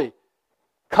truly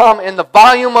come in the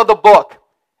volume of the book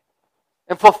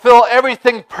and fulfill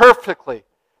everything perfectly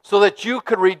so that you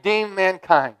could redeem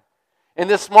mankind. And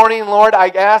this morning, Lord, I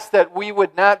ask that we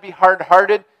would not be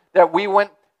hard-hearted, that we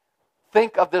wouldn't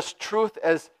think of this truth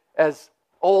as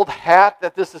old hat,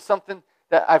 that this is something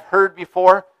that I've heard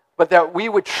before, but that we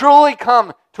would truly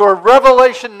come to a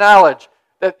revelation knowledge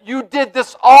that you did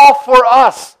this all for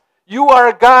us. You are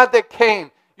a God that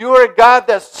came. You are a God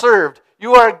that served.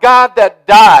 You are a God that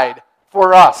died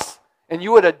for us. And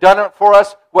you would have done it for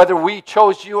us whether we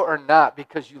chose you or not,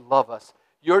 because you love us.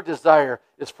 Your desire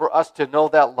is for us to know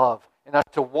that love and us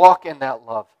to walk in that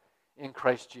love in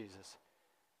Christ Jesus.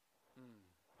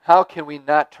 How can we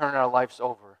not turn our lives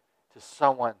over to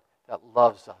someone that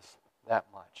loves us that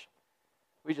much?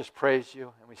 We just praise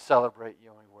you and we celebrate you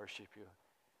and we worship you.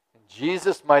 In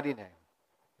Jesus' mighty name,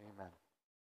 amen.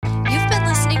 You've been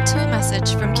listening to a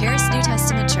message from Charis New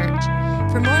Testament Church.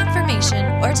 For more information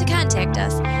or to contact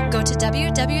us, go to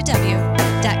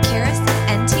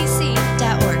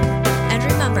www.charisntc.org. And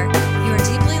remember, you are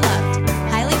deeply loved,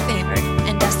 highly favored,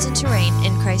 and destined to reign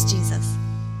in Christ Jesus.